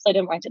we're like, oops, I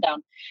didn't write it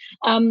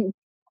down.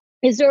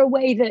 Is there a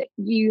way that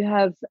you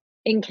have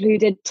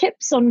included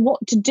tips on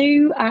what to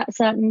do at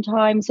certain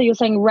times? So you're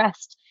saying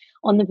rest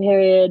on the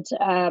period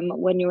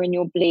when you're in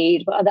your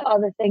bleed, but are there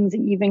other things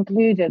that you've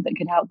included that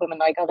could help women?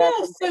 Like, are there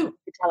things you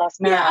could tell us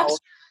now?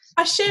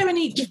 I share in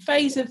each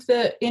phase of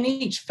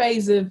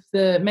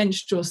the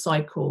menstrual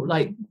cycle,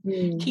 like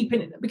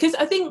keeping it, because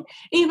I think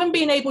even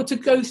being able to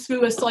go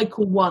through a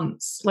cycle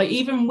once, like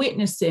even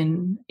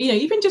witnessing,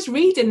 even just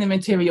reading the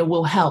material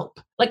will help.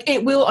 Like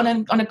it will on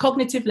a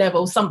cognitive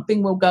level,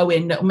 something will go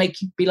in that will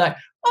make you be like,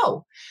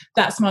 oh,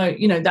 that's my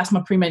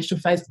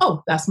premenstrual phase.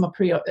 Oh, that's my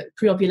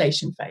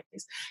pre-ovulation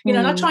phase.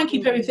 And I try and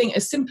keep everything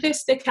as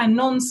simplistic and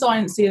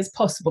non-sciencey as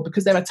possible,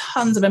 because there are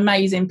tons of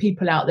amazing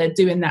people out there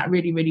doing that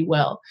really, really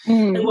well.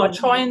 And what I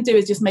try and do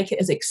is just make it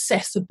as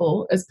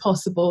accessible as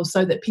possible,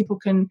 so that people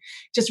can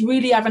just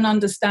really have an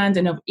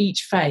understanding of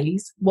each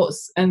phase.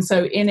 And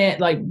so in it,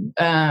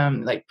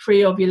 like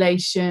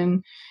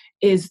pre-ovulation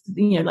is,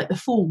 like the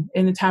Fool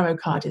in the tarot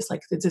card. It's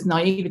like there's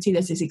naivety,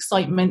 there's this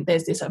excitement,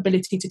 there's this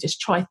ability to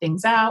just try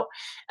things out.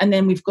 And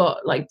then we've got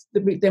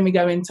then we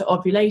go into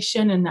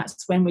ovulation, and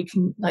that's when we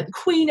can, like, the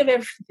queen of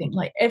everything,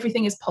 like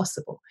everything is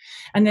possible.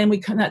 And then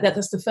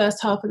that's the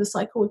first half of the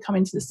cycle. We come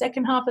into the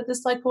second half of the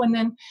cycle, and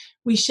then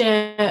we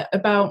share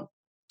about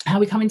how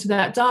we come into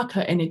that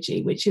darker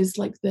energy, which is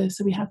like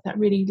so we have that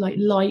really like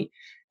light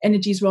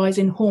energies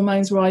rising,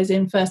 hormones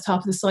rising, first half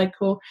of the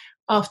cycle.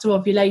 After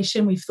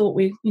ovulation, we thought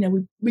we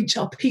reach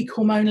our peak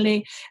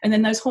hormonally, and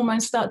then those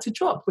hormones start to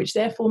drop, which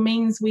therefore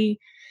means we're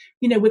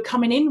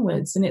coming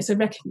inwards, and it's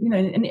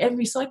and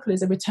every cycle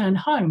is a return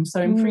home. So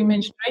in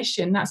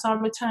pre-menstruation, that's our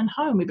return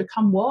home. We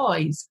become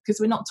wise because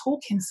we're not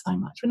talking so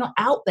much, we're not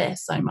out there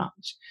so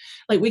much.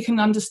 Like, we can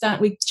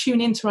understand, we tune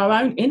into our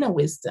own inner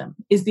wisdom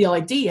is the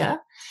idea.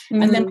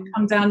 And then we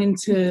come down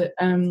into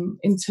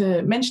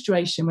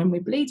menstruation, when we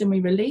bleed and we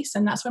release,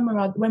 and that's when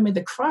we're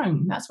the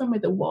crone. That's when we're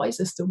the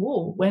wisest of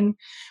all. When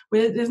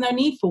there's no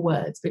need for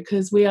words,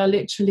 because we are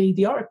literally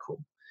the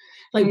oracle.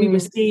 Like, we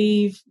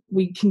receive,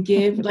 we can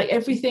give, like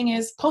everything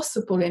is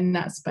possible in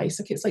that space.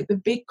 Like, it's like the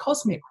big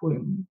cosmic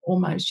womb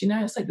almost,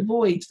 it's like the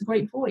void, the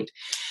great void.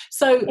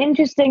 So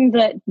interesting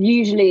that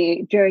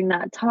usually during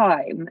that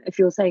time, if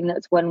you're saying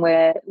that's when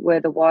we're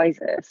the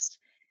wisest,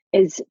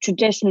 is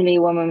traditionally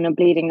when women are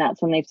bleeding,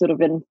 that's when they've sort of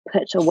been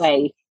put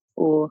away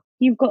or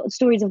you've got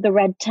stories of the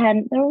red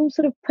tent. They're all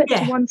sort of put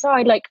to one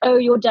side, like, oh,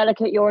 you're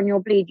delicate, you're on your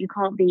bleed, you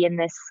can't be in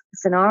this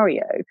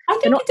scenario. I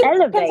think it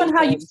depends on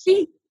how you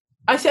see.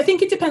 I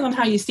think it depends on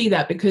how you see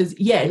that, because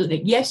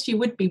yes, you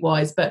would be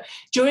wise, but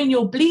during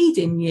your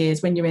bleeding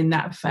years, when you're in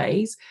that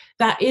phase,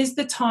 that is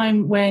the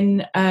time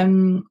when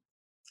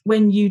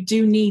you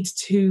do need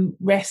to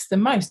rest the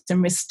most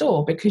and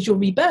restore, because you're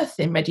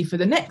rebirthing, ready for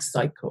the next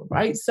cycle,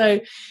 right? So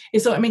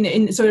it's, I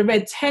mean, so a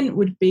red tent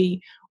would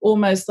be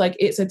almost like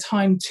it's a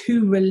time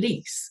to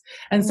release,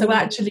 and so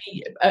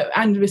actually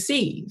and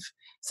receive.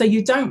 So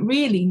you don't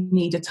really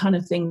need a ton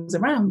of things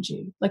around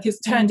you. Like, it's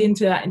turned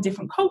into that in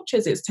different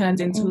cultures. It's turned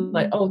into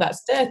like, oh,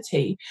 that's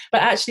dirty.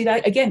 But actually,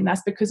 that, again,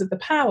 that's because of the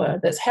power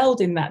that's held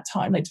in that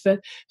time. Like, for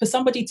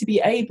somebody to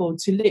be able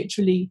to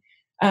literally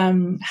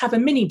have a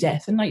mini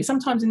death, and like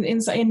sometimes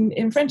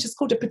in French it's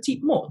called a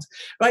petite mort,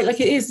 right?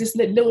 Like, it is this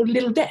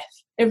little death.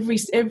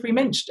 Every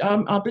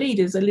menstrual, our bleed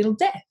is a little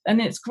death,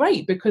 and it's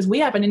great because we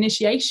have an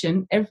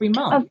initiation every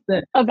month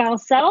of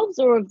ourselves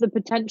or of the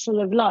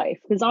potential of life.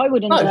 Because I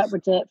would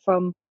interpret it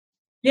from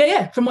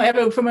from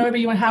wherever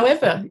you want,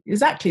 however,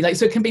 exactly. Like,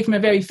 so it can be from a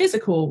very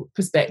physical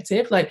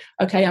perspective, like,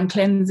 okay, I'm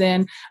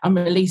cleansing, I'm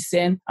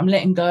releasing, I'm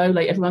letting go.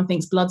 Like, everyone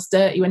thinks blood's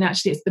dirty, when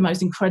actually it's the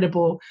most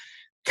incredible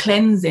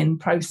cleansing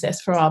process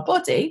for our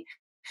body.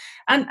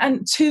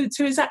 And to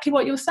exactly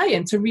what you're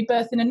saying, to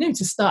rebirthing anew,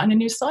 to starting a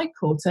new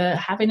cycle, to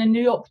having a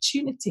new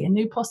opportunity, a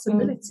new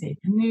possibility,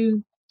 a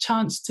new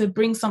chance to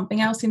bring something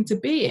else into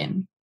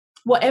being,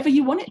 whatever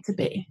you want it to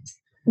be.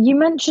 You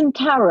mentioned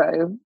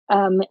tarot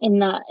in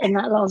that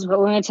last bit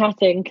when we were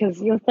chatting,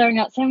 because you're throwing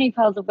out so many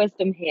pearls of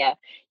wisdom here.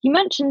 You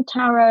mentioned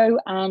tarot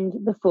and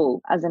the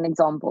Fool as an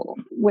example,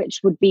 which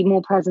would be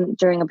more present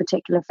during a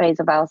particular phase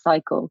of our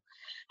cycle.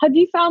 Have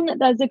you found that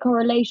there's a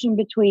correlation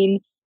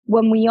between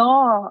when we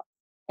are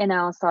in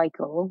our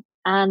cycle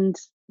and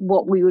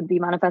what we would be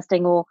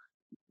manifesting, or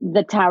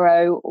the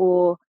tarot,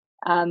 or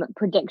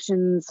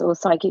predictions or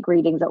psychic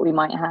readings that we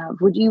might have?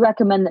 Would you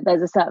recommend that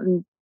there's a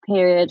certain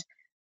period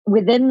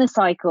within the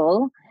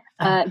cycle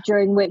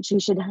during which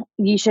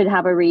you should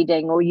have a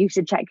reading, or you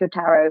should check your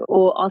tarot,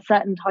 or are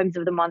certain times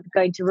of the month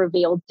going to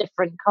reveal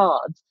different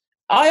cards?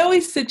 I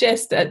always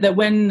suggest that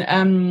when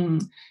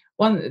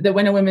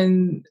a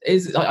woman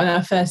is on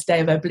her first day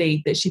of her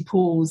bleed, that she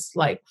pulls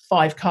like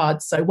 5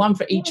 cards, so one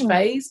for each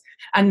phase,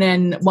 and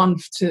then one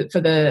for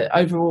the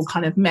overall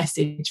kind of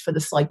message for the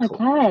cycle.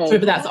 Okay. So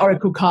whether that's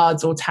oracle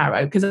cards or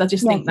tarot, because I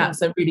just think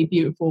that's a really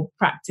beautiful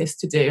practice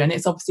to do, and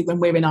it's obviously when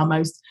we're in our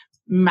most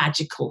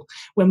magical,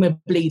 when we're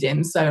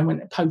bleeding, so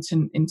when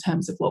potent in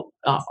terms of what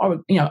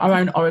our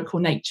own oracle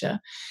nature.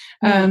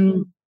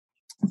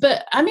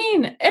 But I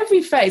mean,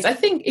 every phase, I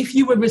think if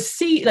you were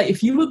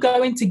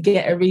going to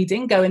get a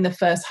reading, go in the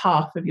first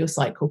half of your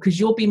cycle, because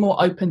you'll be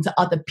more open to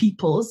other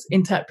people's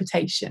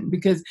interpretation,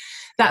 because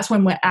that's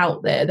when we're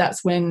out there.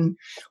 That's when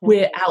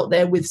we're out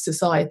there with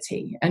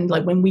society, and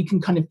like when we can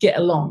kind of get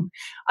along.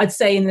 I'd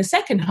say in the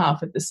second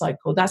half of the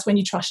cycle, that's when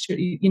you trust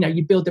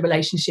you build the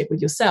relationship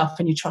with yourself,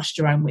 and you trust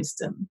your own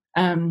wisdom.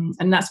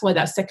 And that's why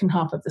that second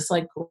half of the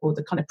cycle, or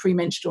the kind of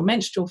premenstrual,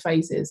 menstrual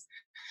phases,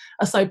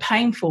 are so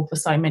painful for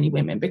so many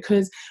women,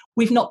 because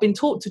we've not been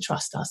taught to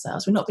trust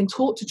ourselves. We've not been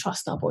taught to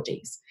trust our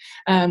bodies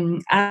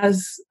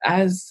as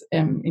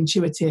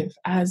intuitive,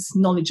 as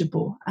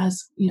knowledgeable,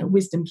 as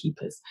wisdom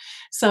keepers.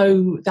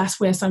 So that's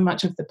where so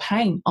much of the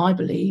pain, I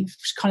believe,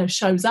 kind of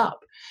shows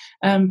up,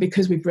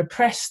 because we've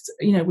repressed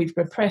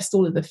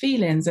all of the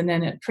feelings. And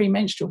then at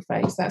premenstrual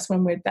phase, that's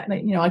when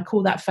I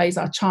call that phase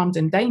our charmed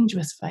and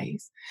dangerous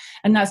phase,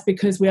 and that's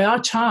because we are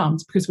charmed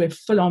because we're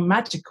full on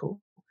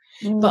magical.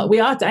 But we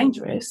are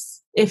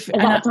dangerous. Is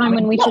that time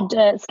when we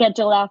should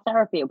schedule our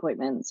therapy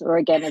appointments? Or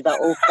again, is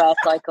that all first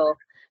cycle?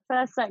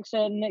 First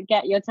section,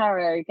 get your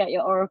tarot, get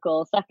your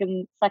oracle.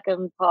 Second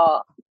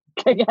part,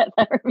 go get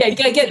therapy. Yeah,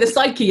 get the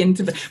psyche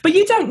into it. But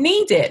you don't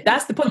need it.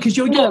 That's the point, because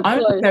you're your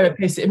own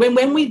therapist.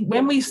 When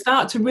we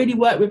start to really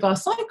work with our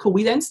cycle,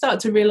 we then start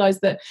to realise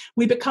that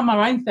we become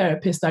our own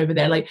therapist over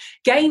there. Like,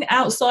 gain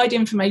outside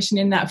information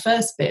in that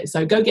first bit.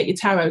 So go get your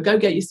tarot, go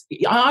get your...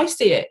 I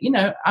see it,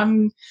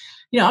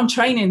 I'm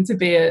training to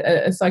be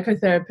a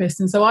psychotherapist,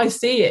 and so I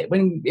see it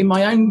when in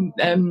my own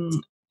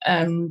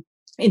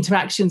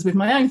interactions with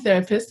my own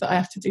therapist that I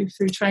have to do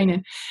through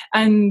training,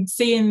 and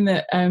seeing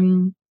that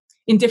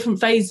in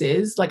different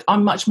phases, like,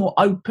 I'm much more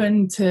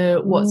open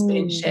to what's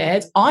being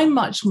shared. I'm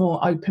much more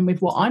open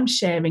with what I'm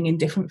sharing in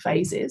different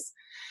phases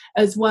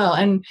as well.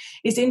 And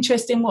it's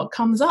interesting what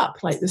comes up,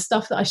 like the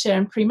stuff that I share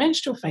in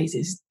premenstrual phase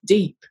is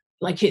deep.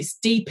 Like, it's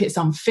deep, it's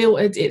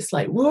unfiltered, it's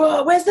like,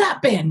 whoa, where's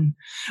that been?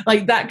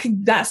 Like,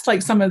 that's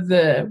like some of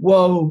the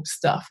whoa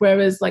stuff.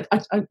 Whereas, like,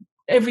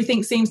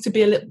 everything seems to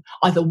be a little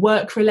either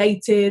work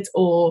related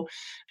or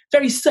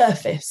very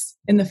surface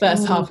in the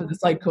first half of the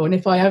cycle. And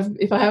if I have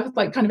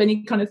like kind of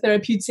any kind of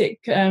therapeutic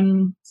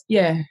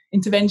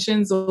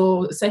interventions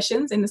or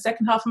sessions in the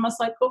second half of my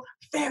cycle,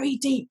 very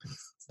deep,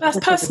 That's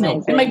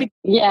personal. It may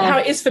be how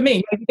it is for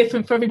me, may be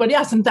different for everybody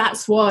else. And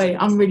that's why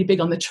I'm really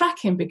big on the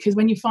tracking, because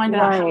when you find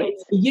out how it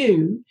is for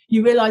you,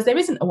 you realise there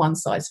isn't a one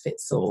size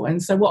fits all.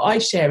 And so what I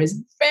share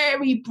is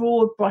very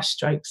broad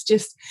brushstrokes,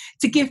 just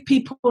to give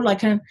people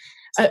like a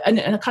kind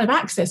of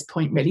access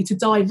point, really, to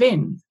dive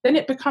in. Then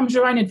it becomes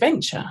your own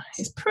adventure.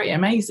 It's pretty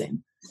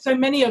amazing. So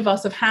many of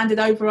us have handed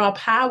over our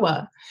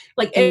power.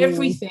 Like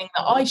everything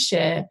that I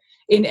share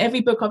in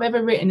every book I've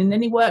ever written, in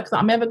any work that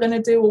I'm ever going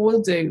to do or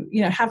will do,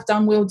 have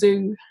done, will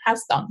do,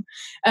 has done,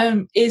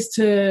 is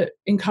to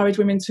encourage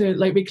women to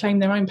like reclaim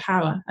their own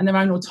power and their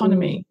own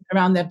autonomy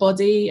around their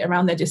body,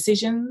 around their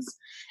decisions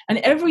and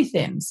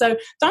everything. So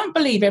don't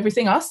believe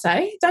everything I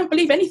say. Don't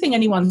believe anything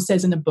anyone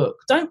says in a book.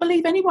 Don't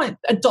believe anyone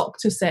a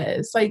doctor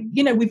says. Like,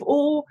 we're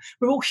all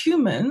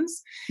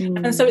humans.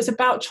 And so it's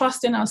about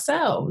trusting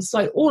ourselves.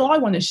 Like, all I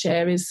want to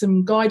share is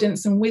some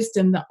guidance and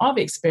wisdom that I've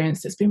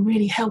experienced that's been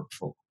really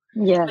helpful.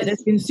 Yeah,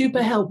 that's been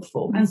super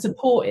helpful and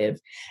supportive,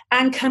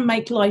 and can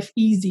make life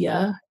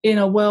easier in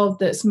a world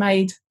that's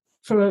made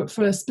for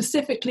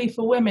specifically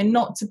for women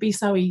not to be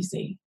so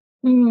easy.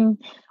 I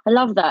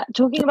love that.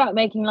 Talking about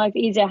making life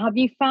easier, have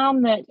you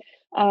found that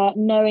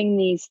knowing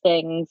these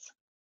things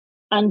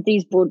and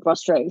these broad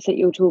brushstrokes that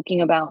you're talking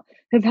about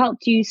have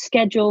helped you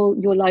schedule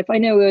your life? I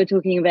know we were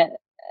talking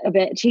a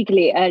bit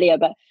cheekily earlier,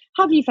 but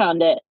have you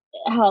found it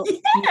help you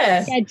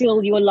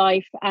schedule your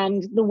life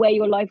and the way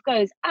your life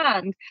goes?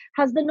 And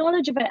has the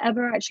knowledge of it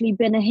ever actually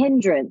been a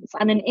hindrance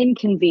and an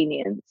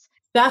inconvenience?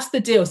 That's the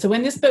deal. So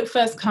when this book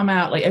first came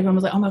out, like, everyone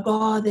was like, oh my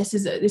God, this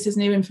is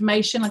new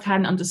information. Like, I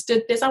hadn't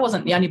understood this. I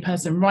wasn't the only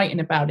person writing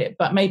about it,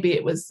 but maybe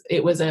it was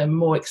a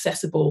more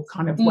accessible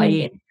kind of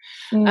way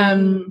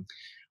in.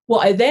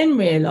 What I then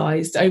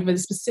realised over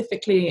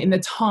specifically in the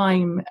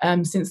time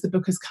since the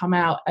book has come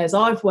out, as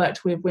I've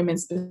worked with women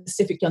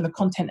specifically on the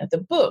content of the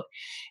book,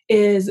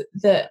 is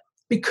that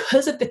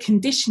because of the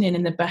conditioning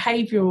and the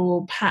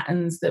behavioural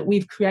patterns that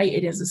we've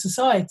created as a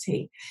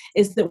society,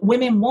 is that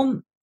women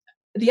want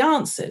the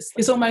answers.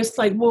 It's almost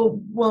like,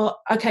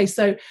 well, okay,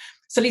 so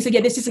Lisa,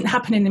 this isn't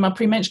happening in my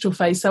premenstrual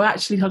phase, so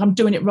actually, like, I'm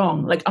doing it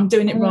wrong. Like, I'm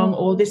doing it wrong,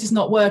 or this is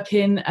not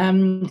working.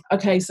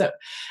 Okay, so,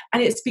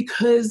 and it's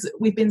because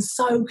we've been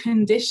so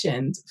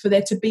conditioned for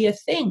there to be a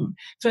thing,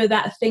 for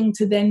that thing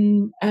to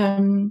then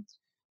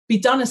be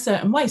done a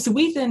certain way. So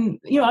we then,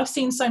 I've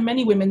seen so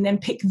many women then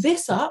pick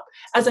this up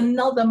as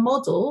another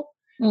model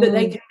that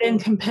they can then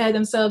compare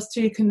themselves to.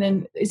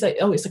 It's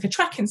like a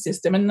tracking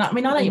system. And I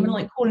mean, I don't even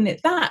like calling it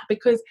that,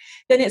 because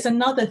then it's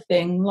another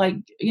thing, like,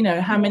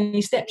 how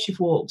many steps you've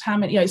walked, how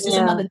many, it's just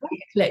another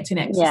data collecting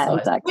exercise.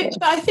 Exactly. Which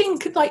I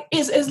think, like,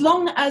 is, as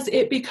long as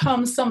it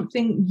becomes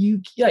something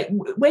you, like,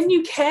 when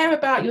you care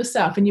about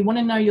yourself and you want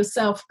to know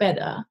yourself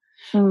better,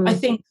 I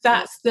think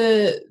that's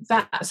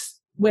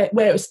where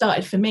it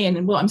started for me,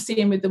 and what I'm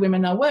seeing with the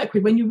women I work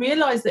with. When you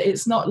realise that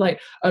it's not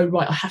like, oh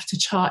right, I have to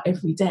chart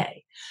every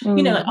day.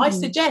 Like, I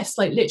suggest,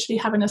 like, literally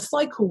having a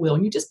cycle wheel,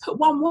 and you just put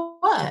one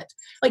word,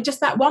 like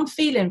just that one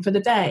feeling for the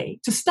day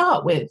to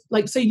start with,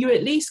 like, so you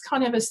at least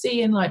kind of are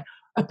seeing like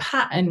a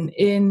pattern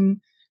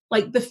in,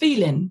 like, the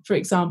feeling, for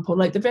example,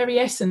 like the very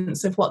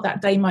essence of what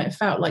that day might have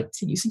felt like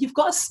to you. So you've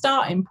got a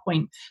starting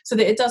point so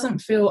that it doesn't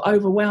feel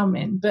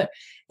overwhelming. But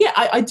yeah,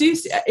 I do.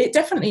 It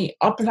definitely,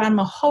 I plan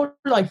my whole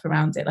life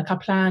around it. Like, I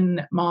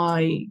plan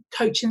my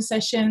coaching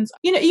sessions.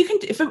 You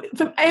can,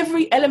 from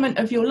every element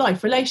of your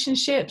life,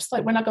 relationships,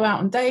 like when I go out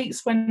on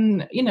dates,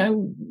 when,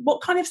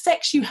 what kind of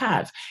sex you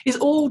have is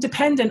all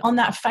dependent on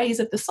that phase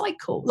of the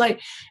cycle. Like,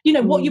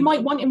 what you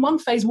might want in one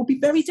phase will be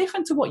very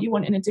different to what you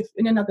want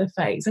in another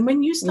phase. And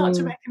when you start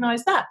to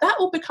recognize that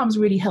all becomes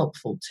really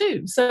helpful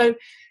too. So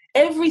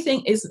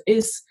everything is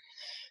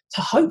to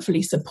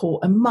hopefully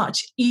support a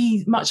much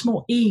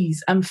more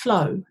ease and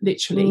flow,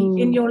 literally,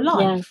 in your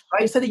life,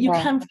 right? So that you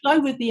can flow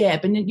with the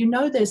ebb, and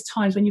then there's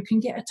times when you can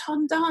get a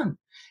ton done,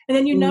 and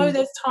then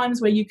there's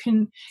times where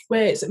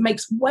it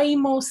makes way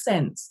more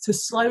sense to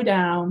slow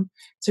down,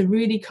 to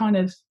really kind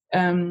of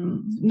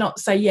not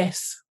say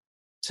yes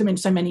to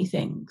so many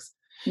things.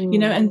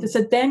 And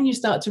so then you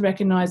start to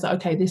recognize that,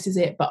 okay, this is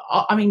it. But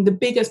I mean, the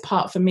biggest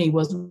part for me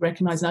was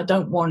recognizing I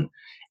don't want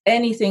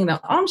anything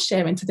that I'm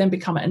sharing to then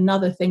become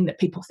another thing that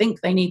people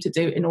think they need to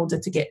do in order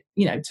to get,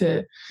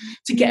 to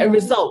get a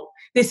result.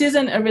 This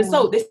isn't a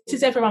result. This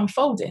is ever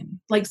unfolding.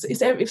 Like,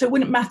 if it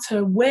wouldn't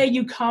matter where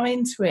you come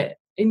into it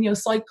in your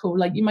cycle,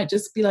 like, you might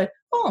just be like,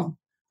 oh,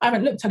 I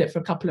haven't looked at it for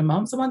a couple of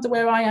months. I wonder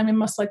where I am in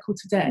my cycle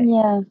today.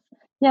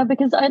 Yeah,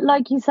 because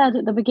like you said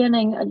at the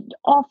beginning,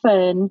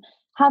 often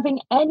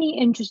having any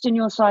interest in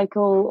your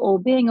cycle or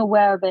being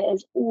aware of it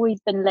has always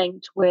been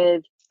linked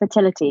with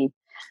fertility.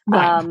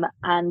 Right.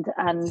 And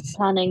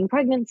planning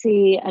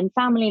pregnancy and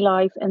family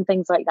life and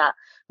things like that.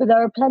 But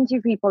there are plenty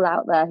of people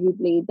out there who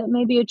bleed that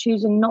maybe are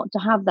choosing not to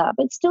have that,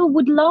 but still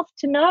would love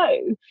to know.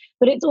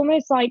 But it's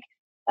almost like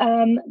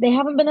they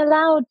haven't been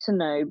allowed to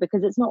know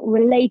because it's not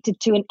related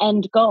to an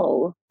end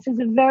goal. This is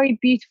a very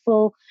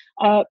beautiful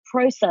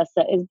process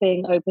that is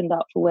being opened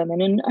up for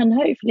women. And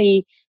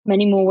hopefully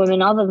many more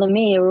women other than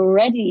me are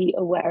already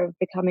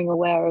becoming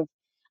aware of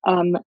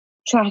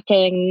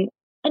tracking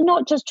and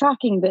not just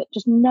tracking, but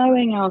just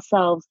knowing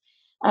ourselves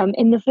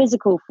in the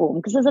physical form,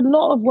 because there's a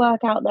lot of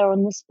work out there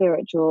on the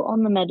spiritual,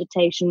 on the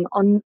meditation,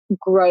 on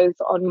growth,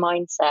 on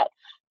mindset.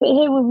 But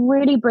here we're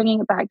really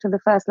bringing it back to the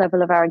first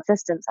level of our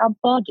existence, our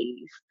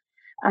bodies.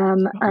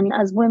 And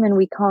as women,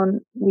 we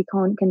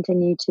can't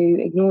continue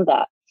to ignore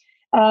that.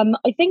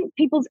 I think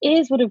people's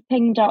ears would have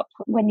pinged up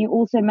when you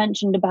also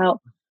mentioned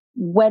about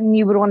when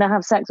you would want to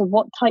have sex, or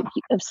what type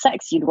of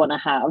sex you'd want to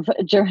have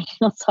during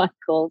your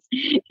cycles.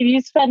 Can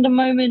you spend a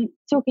moment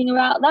talking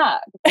about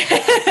that?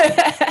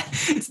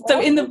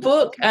 So in the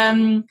book,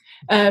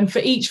 for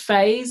each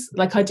phase,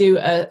 like I do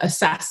a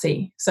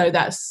SASSY. So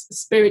that's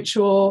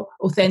spiritual,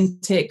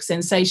 authentic,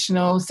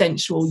 sensational,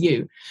 sensual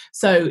you.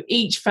 So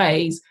each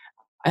phase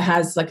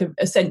has like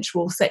a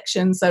sensual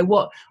section. So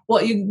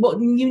what you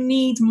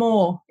need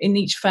more in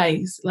each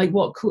phase, like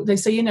what they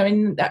say,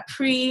 in that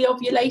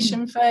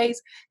pre-ovulation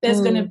phase, there's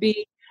going to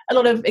be a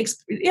lot of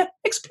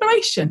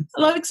exploration,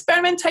 a lot of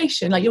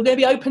experimentation. Like you're going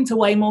to be open to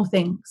way more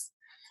things.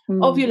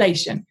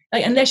 Ovulation,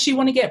 like unless you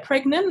want to get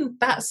pregnant,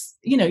 that's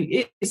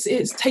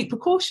it's take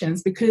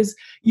precautions, because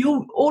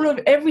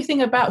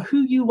everything about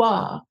who you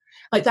are,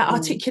 like that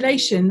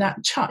articulation, that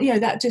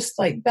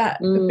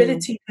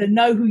ability to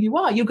know who you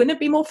are, you're going to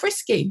be more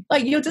frisky.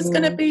 Like you're just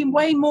going to be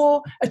way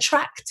more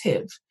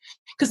attractive,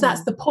 because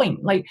that's the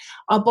point. Like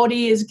our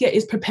body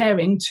is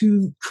preparing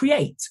to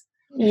create.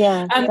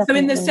 Yeah. So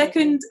in the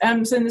second,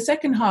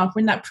 half,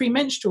 in that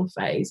premenstrual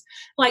phase,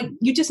 like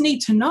you just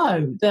need to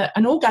know that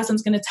an orgasm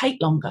is going to take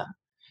longer.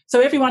 So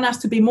everyone has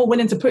to be more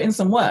willing to put in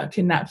some work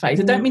in that phase.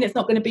 I don't mean it's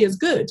not going to be as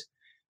good.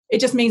 It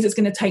just means it's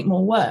going to take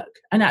more work,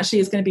 and actually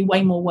it's going to be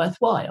way more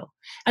worthwhile.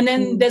 And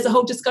then there's a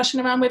whole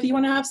discussion around whether you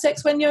want to have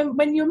sex when you're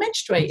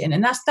menstruating,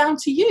 and that's down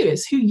to you.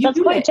 It's who you.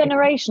 That's quite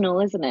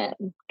generational, isn't it?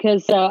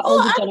 Because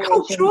older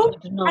generations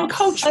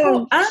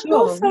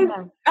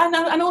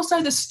and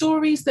also the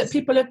stories that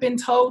people have been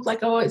told, like,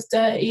 oh, it's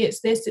dirty,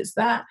 it's this, it's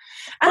that.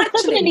 And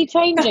it's definitely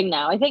changing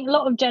now. I think a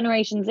lot of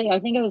generations. I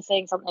think I was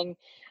saying something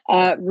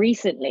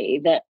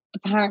recently that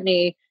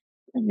apparently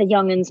the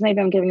young'uns, maybe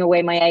I'm giving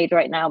away my age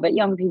right now, but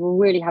young people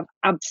really have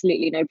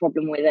absolutely no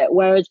problem with it.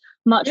 Whereas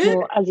much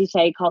more, as you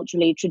say,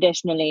 culturally,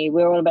 traditionally,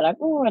 we're all a bit like,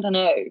 oh, I don't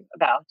know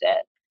about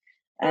it.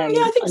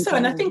 I think so.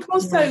 And I think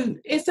also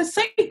it's a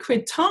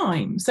sacred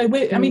time. So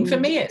for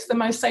me, it's the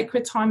most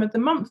sacred time of the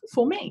month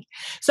for me.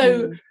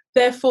 So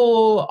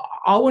therefore,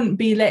 I wouldn't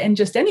be letting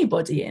just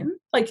anybody in.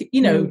 Like,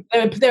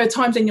 there are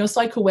times in your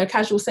cycle where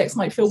casual sex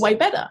might feel way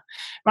better,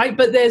 right?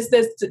 But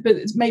but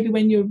maybe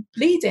when you're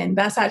bleeding,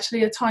 that's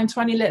actually a time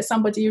to only let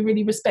somebody who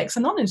really respects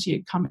and honors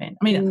you come in.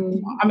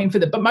 For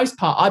the most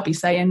part, I'd be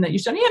saying that you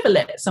should only ever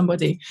let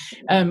somebody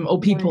or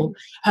people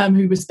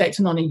who respect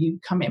and honor you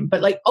come in.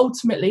 But like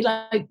ultimately,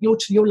 like your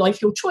life,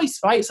 your choice,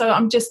 right? So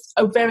I'm just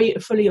very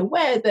fully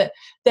aware that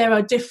there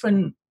are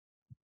different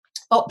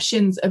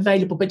options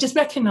available, but just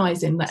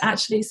recognizing that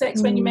actually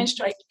sex when you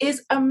menstruate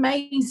is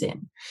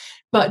amazing,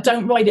 but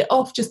don't write it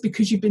off just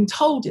because you've been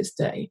told it's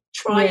dirty.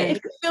 Try it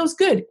if it feels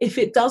good. If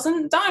it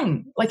doesn't,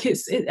 don't. Like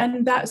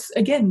and that's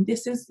again,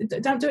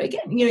 don't do it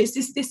again. This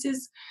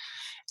is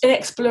an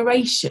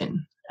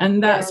exploration.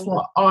 And that's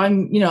what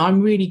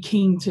I'm really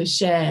keen to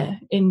share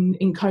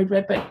in Code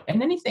Red, but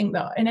in anything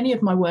that, in any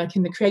of my work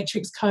in the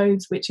Creatrix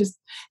codes, which is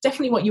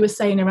definitely what you were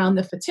saying around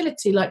the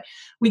fertility. Like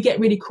we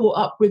get really caught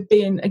up with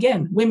being,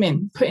 again,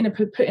 women put in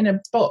a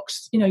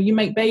box, you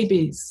make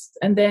babies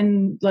and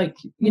then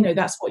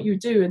that's what you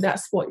do. And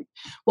that's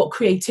what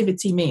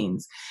creativity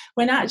means.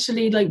 When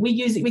actually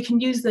we can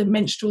use the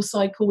menstrual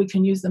cycle, we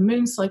can use the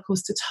moon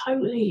cycles to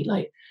totally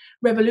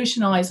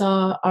revolutionize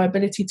our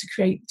ability to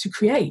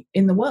create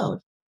in the world.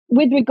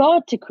 With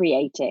regard to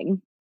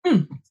creating,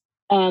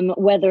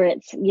 whether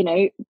it's,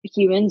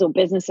 humans or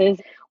businesses,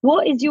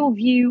 what is your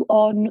view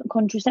on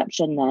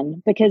contraception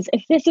then? Because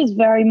if this is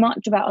very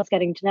much about us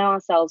getting to know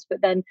ourselves,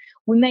 but then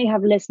we may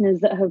have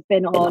listeners that have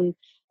been on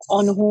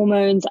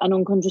hormones and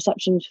on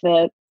contraception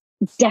for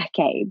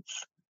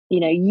decades,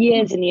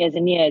 years and years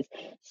and years.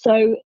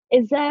 So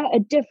is there a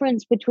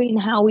difference between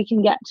how we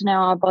can get to know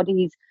our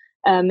bodies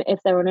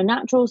if they're on a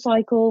natural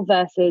cycle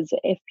versus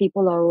if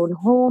people are on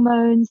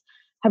hormones?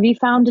 Have you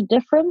found a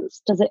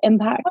difference? Does it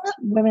impact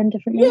women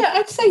differently? Yeah,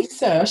 I'd say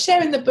so. I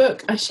share in the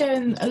book, I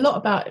share a lot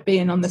about it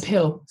being on the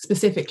pill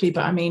specifically,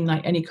 but I mean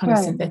like any kind of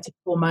synthetic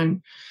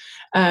hormone,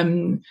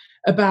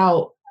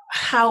 about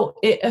how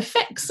it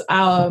affects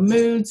our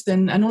moods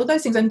and all of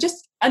those things.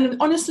 And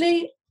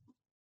honestly,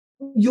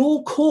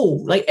 your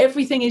call, like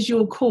everything is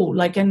your call,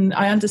 and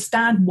I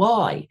understand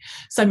why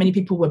so many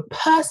people would.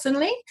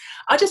 Personally,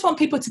 I just want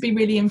people to be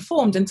really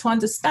informed and to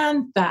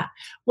understand that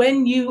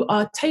when you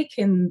are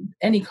taking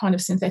any kind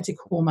of synthetic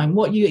hormone,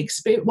 what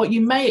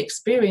you may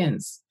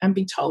experience and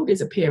be told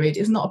is a period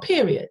is not a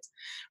period.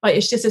 Like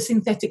it's just a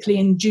synthetically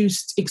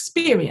induced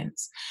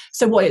experience.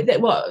 So what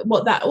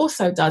that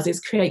also does is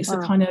creates a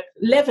kind of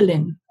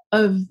leveling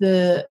of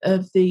the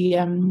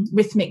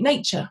rhythmic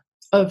nature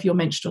of your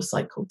menstrual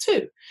cycle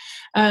too.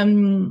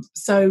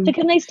 So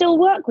can they still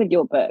work with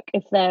your book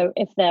if they're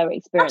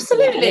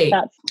experiencing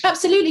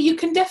absolutely you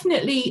can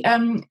definitely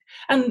and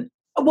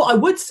what I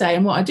would say,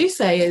 and what I do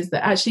say, is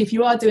that actually, if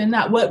you are doing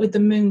that, work with the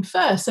moon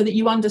first so that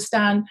you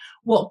understand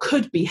what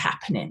could be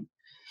happening.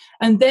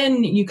 And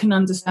then you can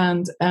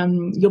understand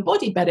your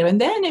body better. And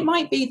then it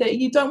might be that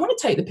you don't want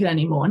to take the pill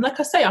anymore. And like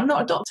I say, I'm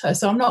not a doctor,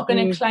 so I'm not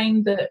going to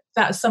claim that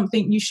that's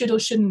something you should or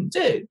shouldn't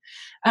do.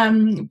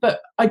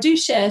 But I do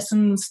share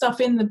some stuff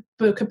in the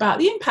book about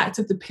the impact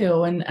of the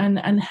pill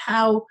and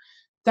how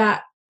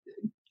that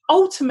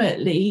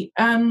ultimately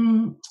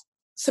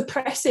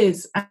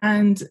suppresses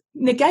and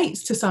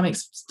negates to some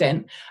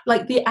extent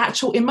like the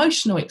actual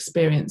emotional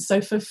experience.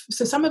 So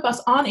some of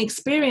us aren't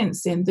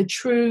experiencing the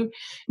true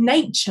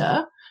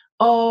nature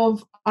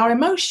of our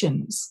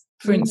emotions,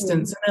 for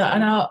instance,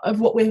 and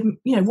of what we're,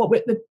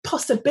 the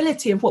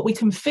possibility of what we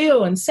can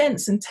feel and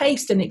sense and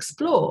taste and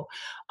explore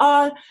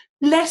are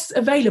less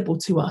available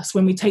to us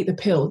when we take the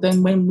pill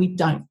than when we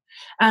don't.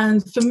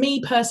 And for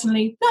me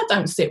personally, that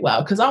don't sit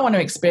well, because I want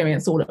to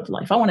experience all of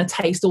life. I want to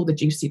taste all the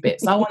juicy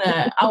bits. I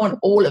want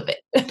all of it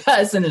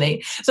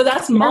personally. So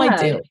that's my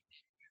deal.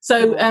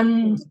 So,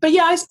 but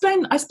yeah, I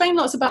explain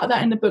lots about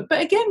that in the book.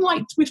 But again,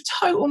 like with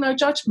total no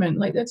judgment,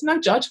 like there's no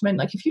judgment.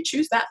 Like if you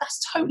choose that,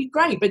 that's totally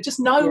great. But just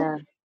know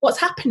what's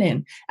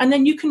happening. And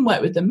then you can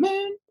work with the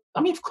moon.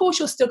 I mean, of course,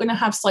 you're still going to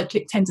have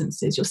cyclic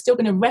tendencies. You're still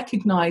going to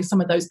recognize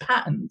some of those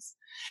patterns.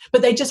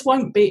 But they just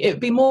won't be, it'd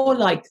be more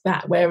like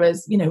that.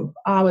 Whereas,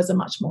 ours are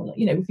much more,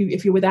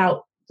 if you're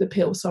without the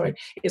pill,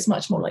 it's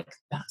much more like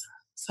that.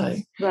 So,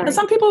 and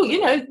some people,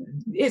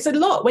 it's a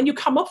lot when you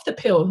come off the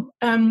pill.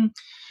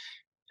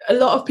 A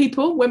lot of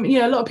people,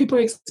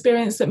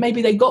 experience that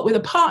maybe they got with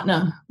a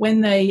partner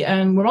when they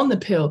were on the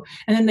pill,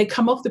 and then they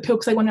come off the pill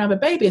because they want to have a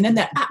baby, and then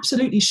they're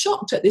absolutely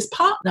shocked at this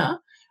partner.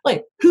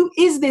 Like, who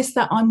is this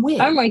that I'm with?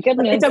 Oh my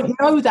goodness! Like, they don't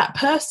know that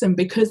person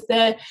because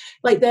their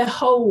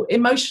whole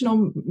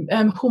emotional,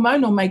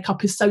 hormonal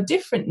makeup is so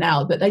different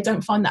now that they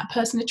don't find that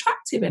person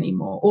attractive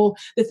anymore, or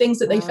the things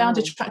that they found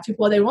attractive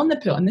while they were on the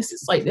pill. And this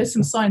is there's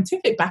some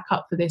scientific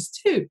backup for this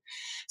too.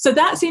 So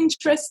that's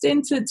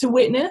interesting to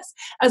witness,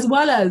 as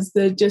well as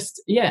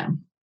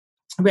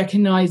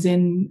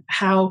recognizing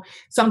how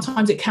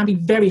sometimes it can be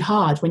very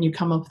hard when you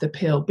come off the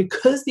pill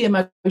because the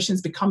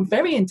emotions become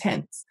very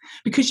intense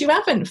because you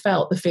haven't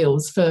felt the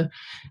feels for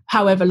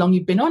however long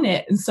you've been on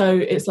it. And so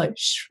it's like,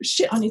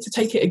 shit, I need to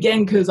take it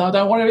again because I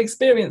don't want to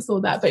experience all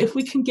that. But if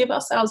we can give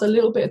ourselves a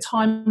little bit of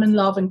time and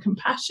love and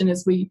compassion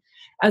as we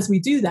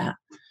do that,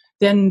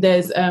 then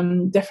there's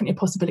definitely a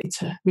possibility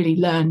to really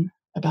learn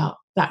about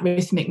that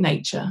rhythmic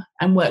nature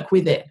and work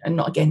with it and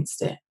not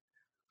against it.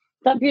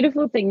 That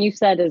beautiful thing you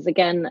said is,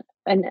 again,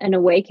 an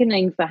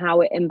awakening for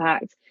how it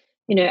impacts,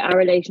 our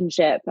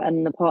relationship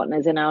and the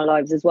partners in our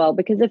lives as well.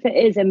 Because if it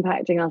is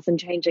impacting us and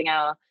changing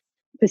our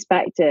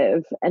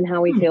perspective and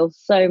how we feel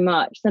so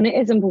much, then it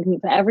is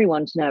important for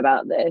everyone to know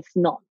about this,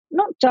 not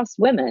just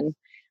women.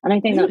 And I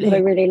think that's what I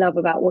really love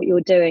about what you're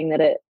doing,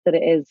 that it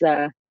is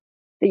that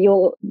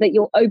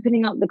you're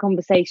opening up the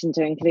conversation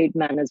to include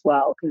men as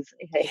well, because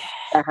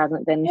there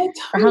hasn't been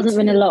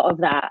a lot of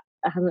that.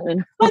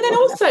 And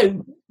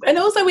then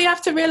also we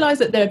have to realize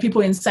that there are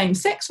people in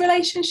same-sex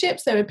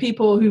relationships. There are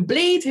people who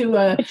bleed, who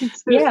are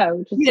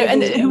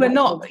who are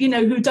not,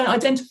 who don't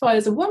identify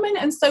as a woman.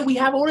 And so we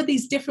have all of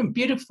these different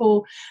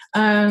beautiful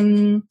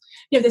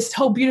this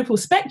whole beautiful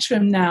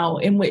spectrum now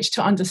in which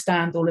to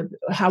understand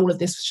how all of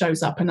this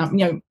shows up.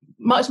 And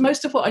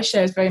most of what I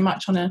share is very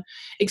much on a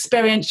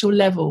experiential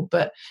level,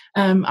 but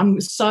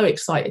I'm so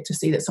excited to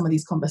see that some of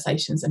these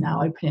conversations are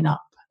now opening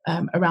up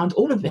around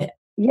all of it.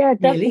 Yeah,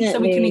 definitely. Really, so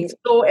we can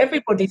explore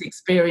everybody's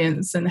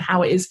experience and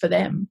how it is for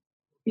them.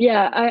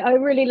 Yeah, I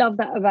really love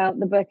that about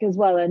the book as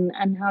well, and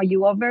how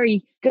you are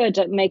very good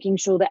at making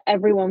sure that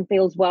everyone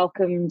feels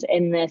welcomed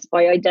in this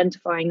by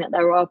identifying that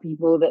there are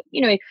people that,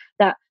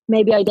 that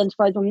maybe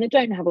identify as women that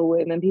don't have a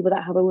womb, and people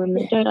that have a womb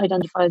that don't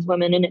identify as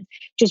women. And it's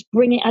just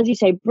bringing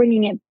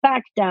it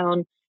back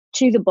down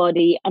to the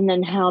body, and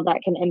then how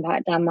that can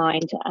impact our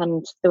mind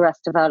and the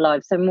rest of our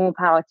lives. So more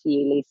power to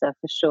you, Lisa,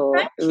 for sure.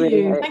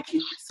 Thank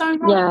you so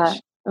much. Yeah,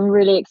 I'm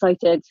really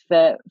excited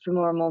for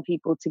more and more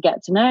people to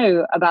get to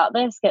know about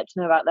this, get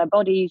to know about their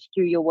bodies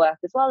through your work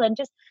as well, and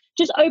just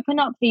open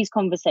up these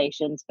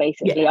conversations,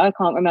 basically. I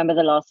can't remember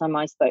the last time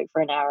I spoke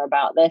for an hour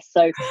about this,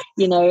 so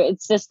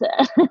it's just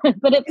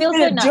but it feels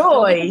so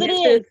natural. It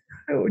is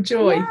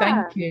joy.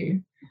 Thank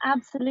you.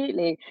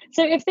 Absolutely.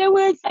 So if there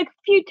was a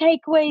few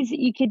takeaways that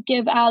you could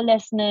give our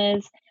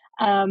listeners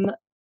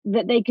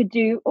that they could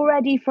do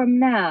already from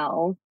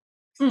now.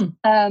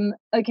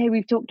 Okay,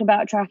 we've talked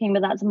about tracking,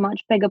 but that's a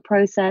much bigger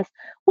process.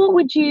 What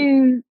would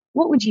you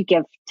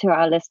give to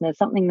our listeners,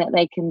 something that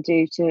they can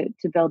do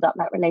to build up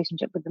that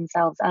relationship with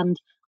themselves and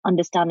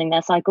understanding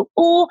their cycle,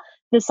 or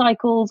the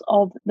cycles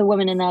of the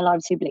women in their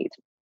lives who bleed?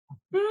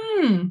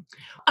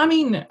 I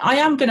mean, I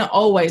am going to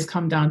always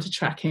come down to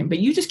tracking, but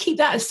you just keep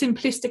that as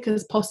simplistic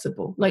as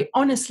possible. Like,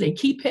 honestly,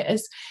 keep it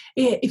as,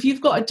 if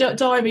you've got a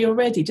diary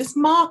already, just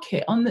mark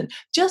it on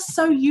just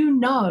so when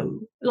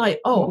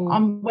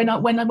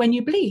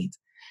you bleed.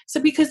 So,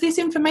 because this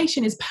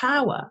information is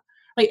power.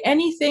 Like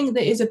anything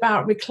that is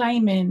about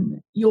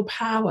reclaiming your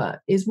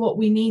power is what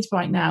we need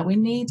right now. We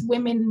need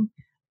women,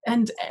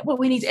 and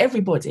we need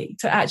everybody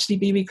to actually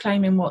be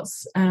reclaiming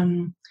what's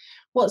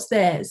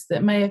theirs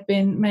that may have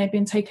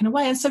been taken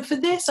away. And so for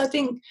this, I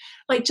think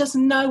like just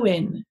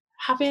knowing,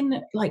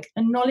 having like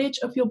a knowledge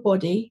of your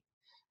body,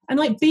 and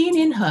like being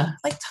in her,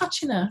 like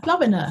touching her,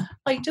 loving her,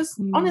 like just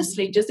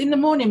honestly, just in the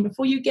morning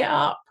before you get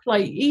up,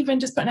 like even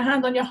just putting a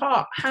hand on your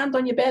heart, hand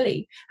on your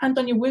belly, hand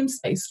on your womb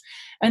space,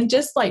 and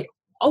just like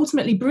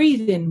ultimately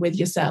breathing with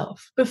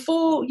yourself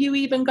before you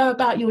even go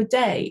about your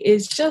day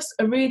is just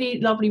a really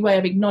lovely way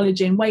of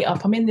acknowledging, wait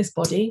up, I'm in this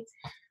body.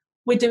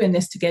 We're doing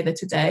this together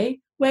today.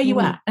 Where are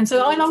you at? And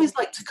so I always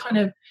like to kind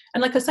of,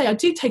 and like I say, I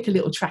do take a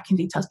little tracking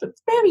details, but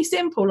very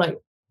simple, like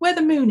where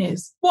the moon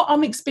is, what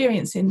I'm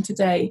experiencing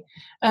today,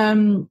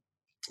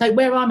 like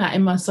where I'm at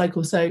in my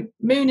cycle. So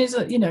moon is,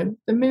 the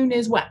moon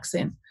is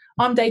waxing.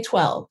 I'm day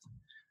 12.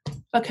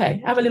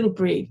 Okay, have a little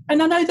breathe.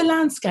 And I know the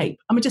landscape.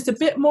 I'm just a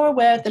bit more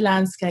aware of the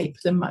landscape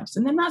than most.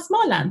 And then that's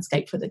my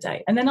landscape for the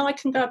day. And then I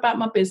can go about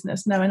my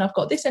business knowing I've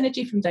got this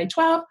energy from day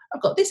 12.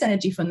 I've got this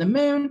energy from the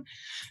moon.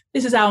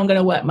 This is how I'm going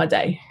to work my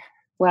day.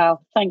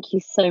 Wow, thank you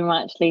so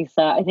much,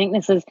 Lisa. I think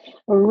this is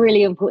a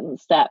really important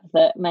step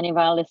that many of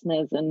our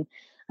listeners and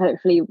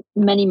hopefully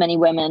many, many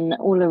women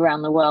all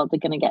around the world are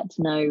going to get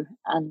to know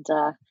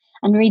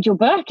and read your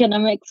book. And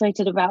I'm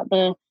excited about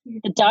the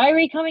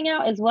diary coming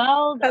out as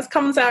well. That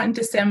comes out in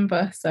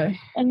December. So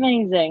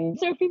amazing.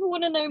 So if people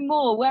want to know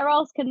more, where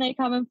else can they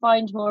come and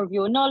find more of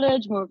your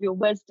knowledge, more of your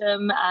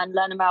wisdom, and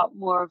learn about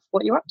more of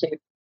what you're up to?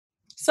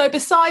 So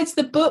besides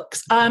the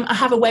books, I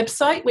have a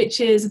website, which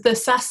is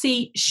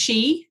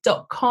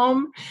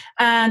thesassyshe.com.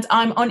 And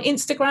I'm on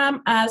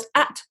Instagram as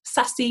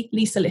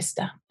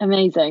 @SassyLisaLister.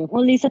 Amazing.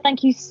 Well, Lisa,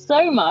 thank you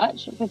so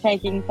much for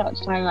taking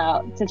such time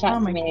out to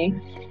chat to me.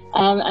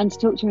 And to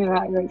talk to me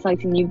about your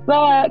exciting new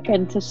book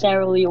and to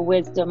share all your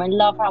wisdom. I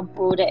love how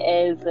broad it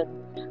is,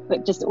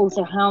 but just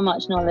also how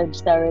much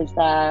knowledge there is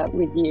there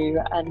with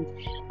you. And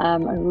I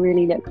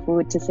really look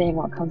forward to seeing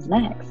what comes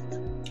next.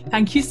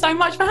 Thank you so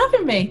much for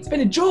having me. It's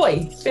been a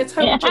joy. It's been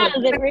a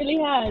total joy. It really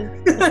has.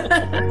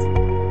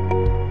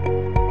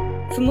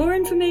 For more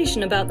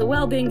information about the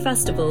Wellbeing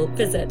Festival,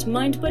 visit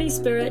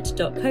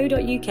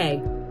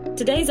mindbodyspirit.co.uk.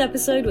 Today's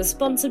episode was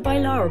sponsored by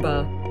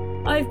Larabar.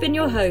 I've been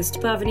your host,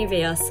 Pavani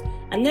Vyas,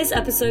 and this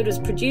episode was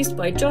produced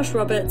by Josh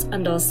Roberts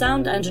and our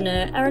sound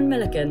engineer, Erin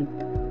Milliken.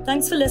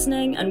 Thanks for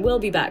listening, and we'll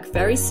be back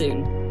very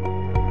soon.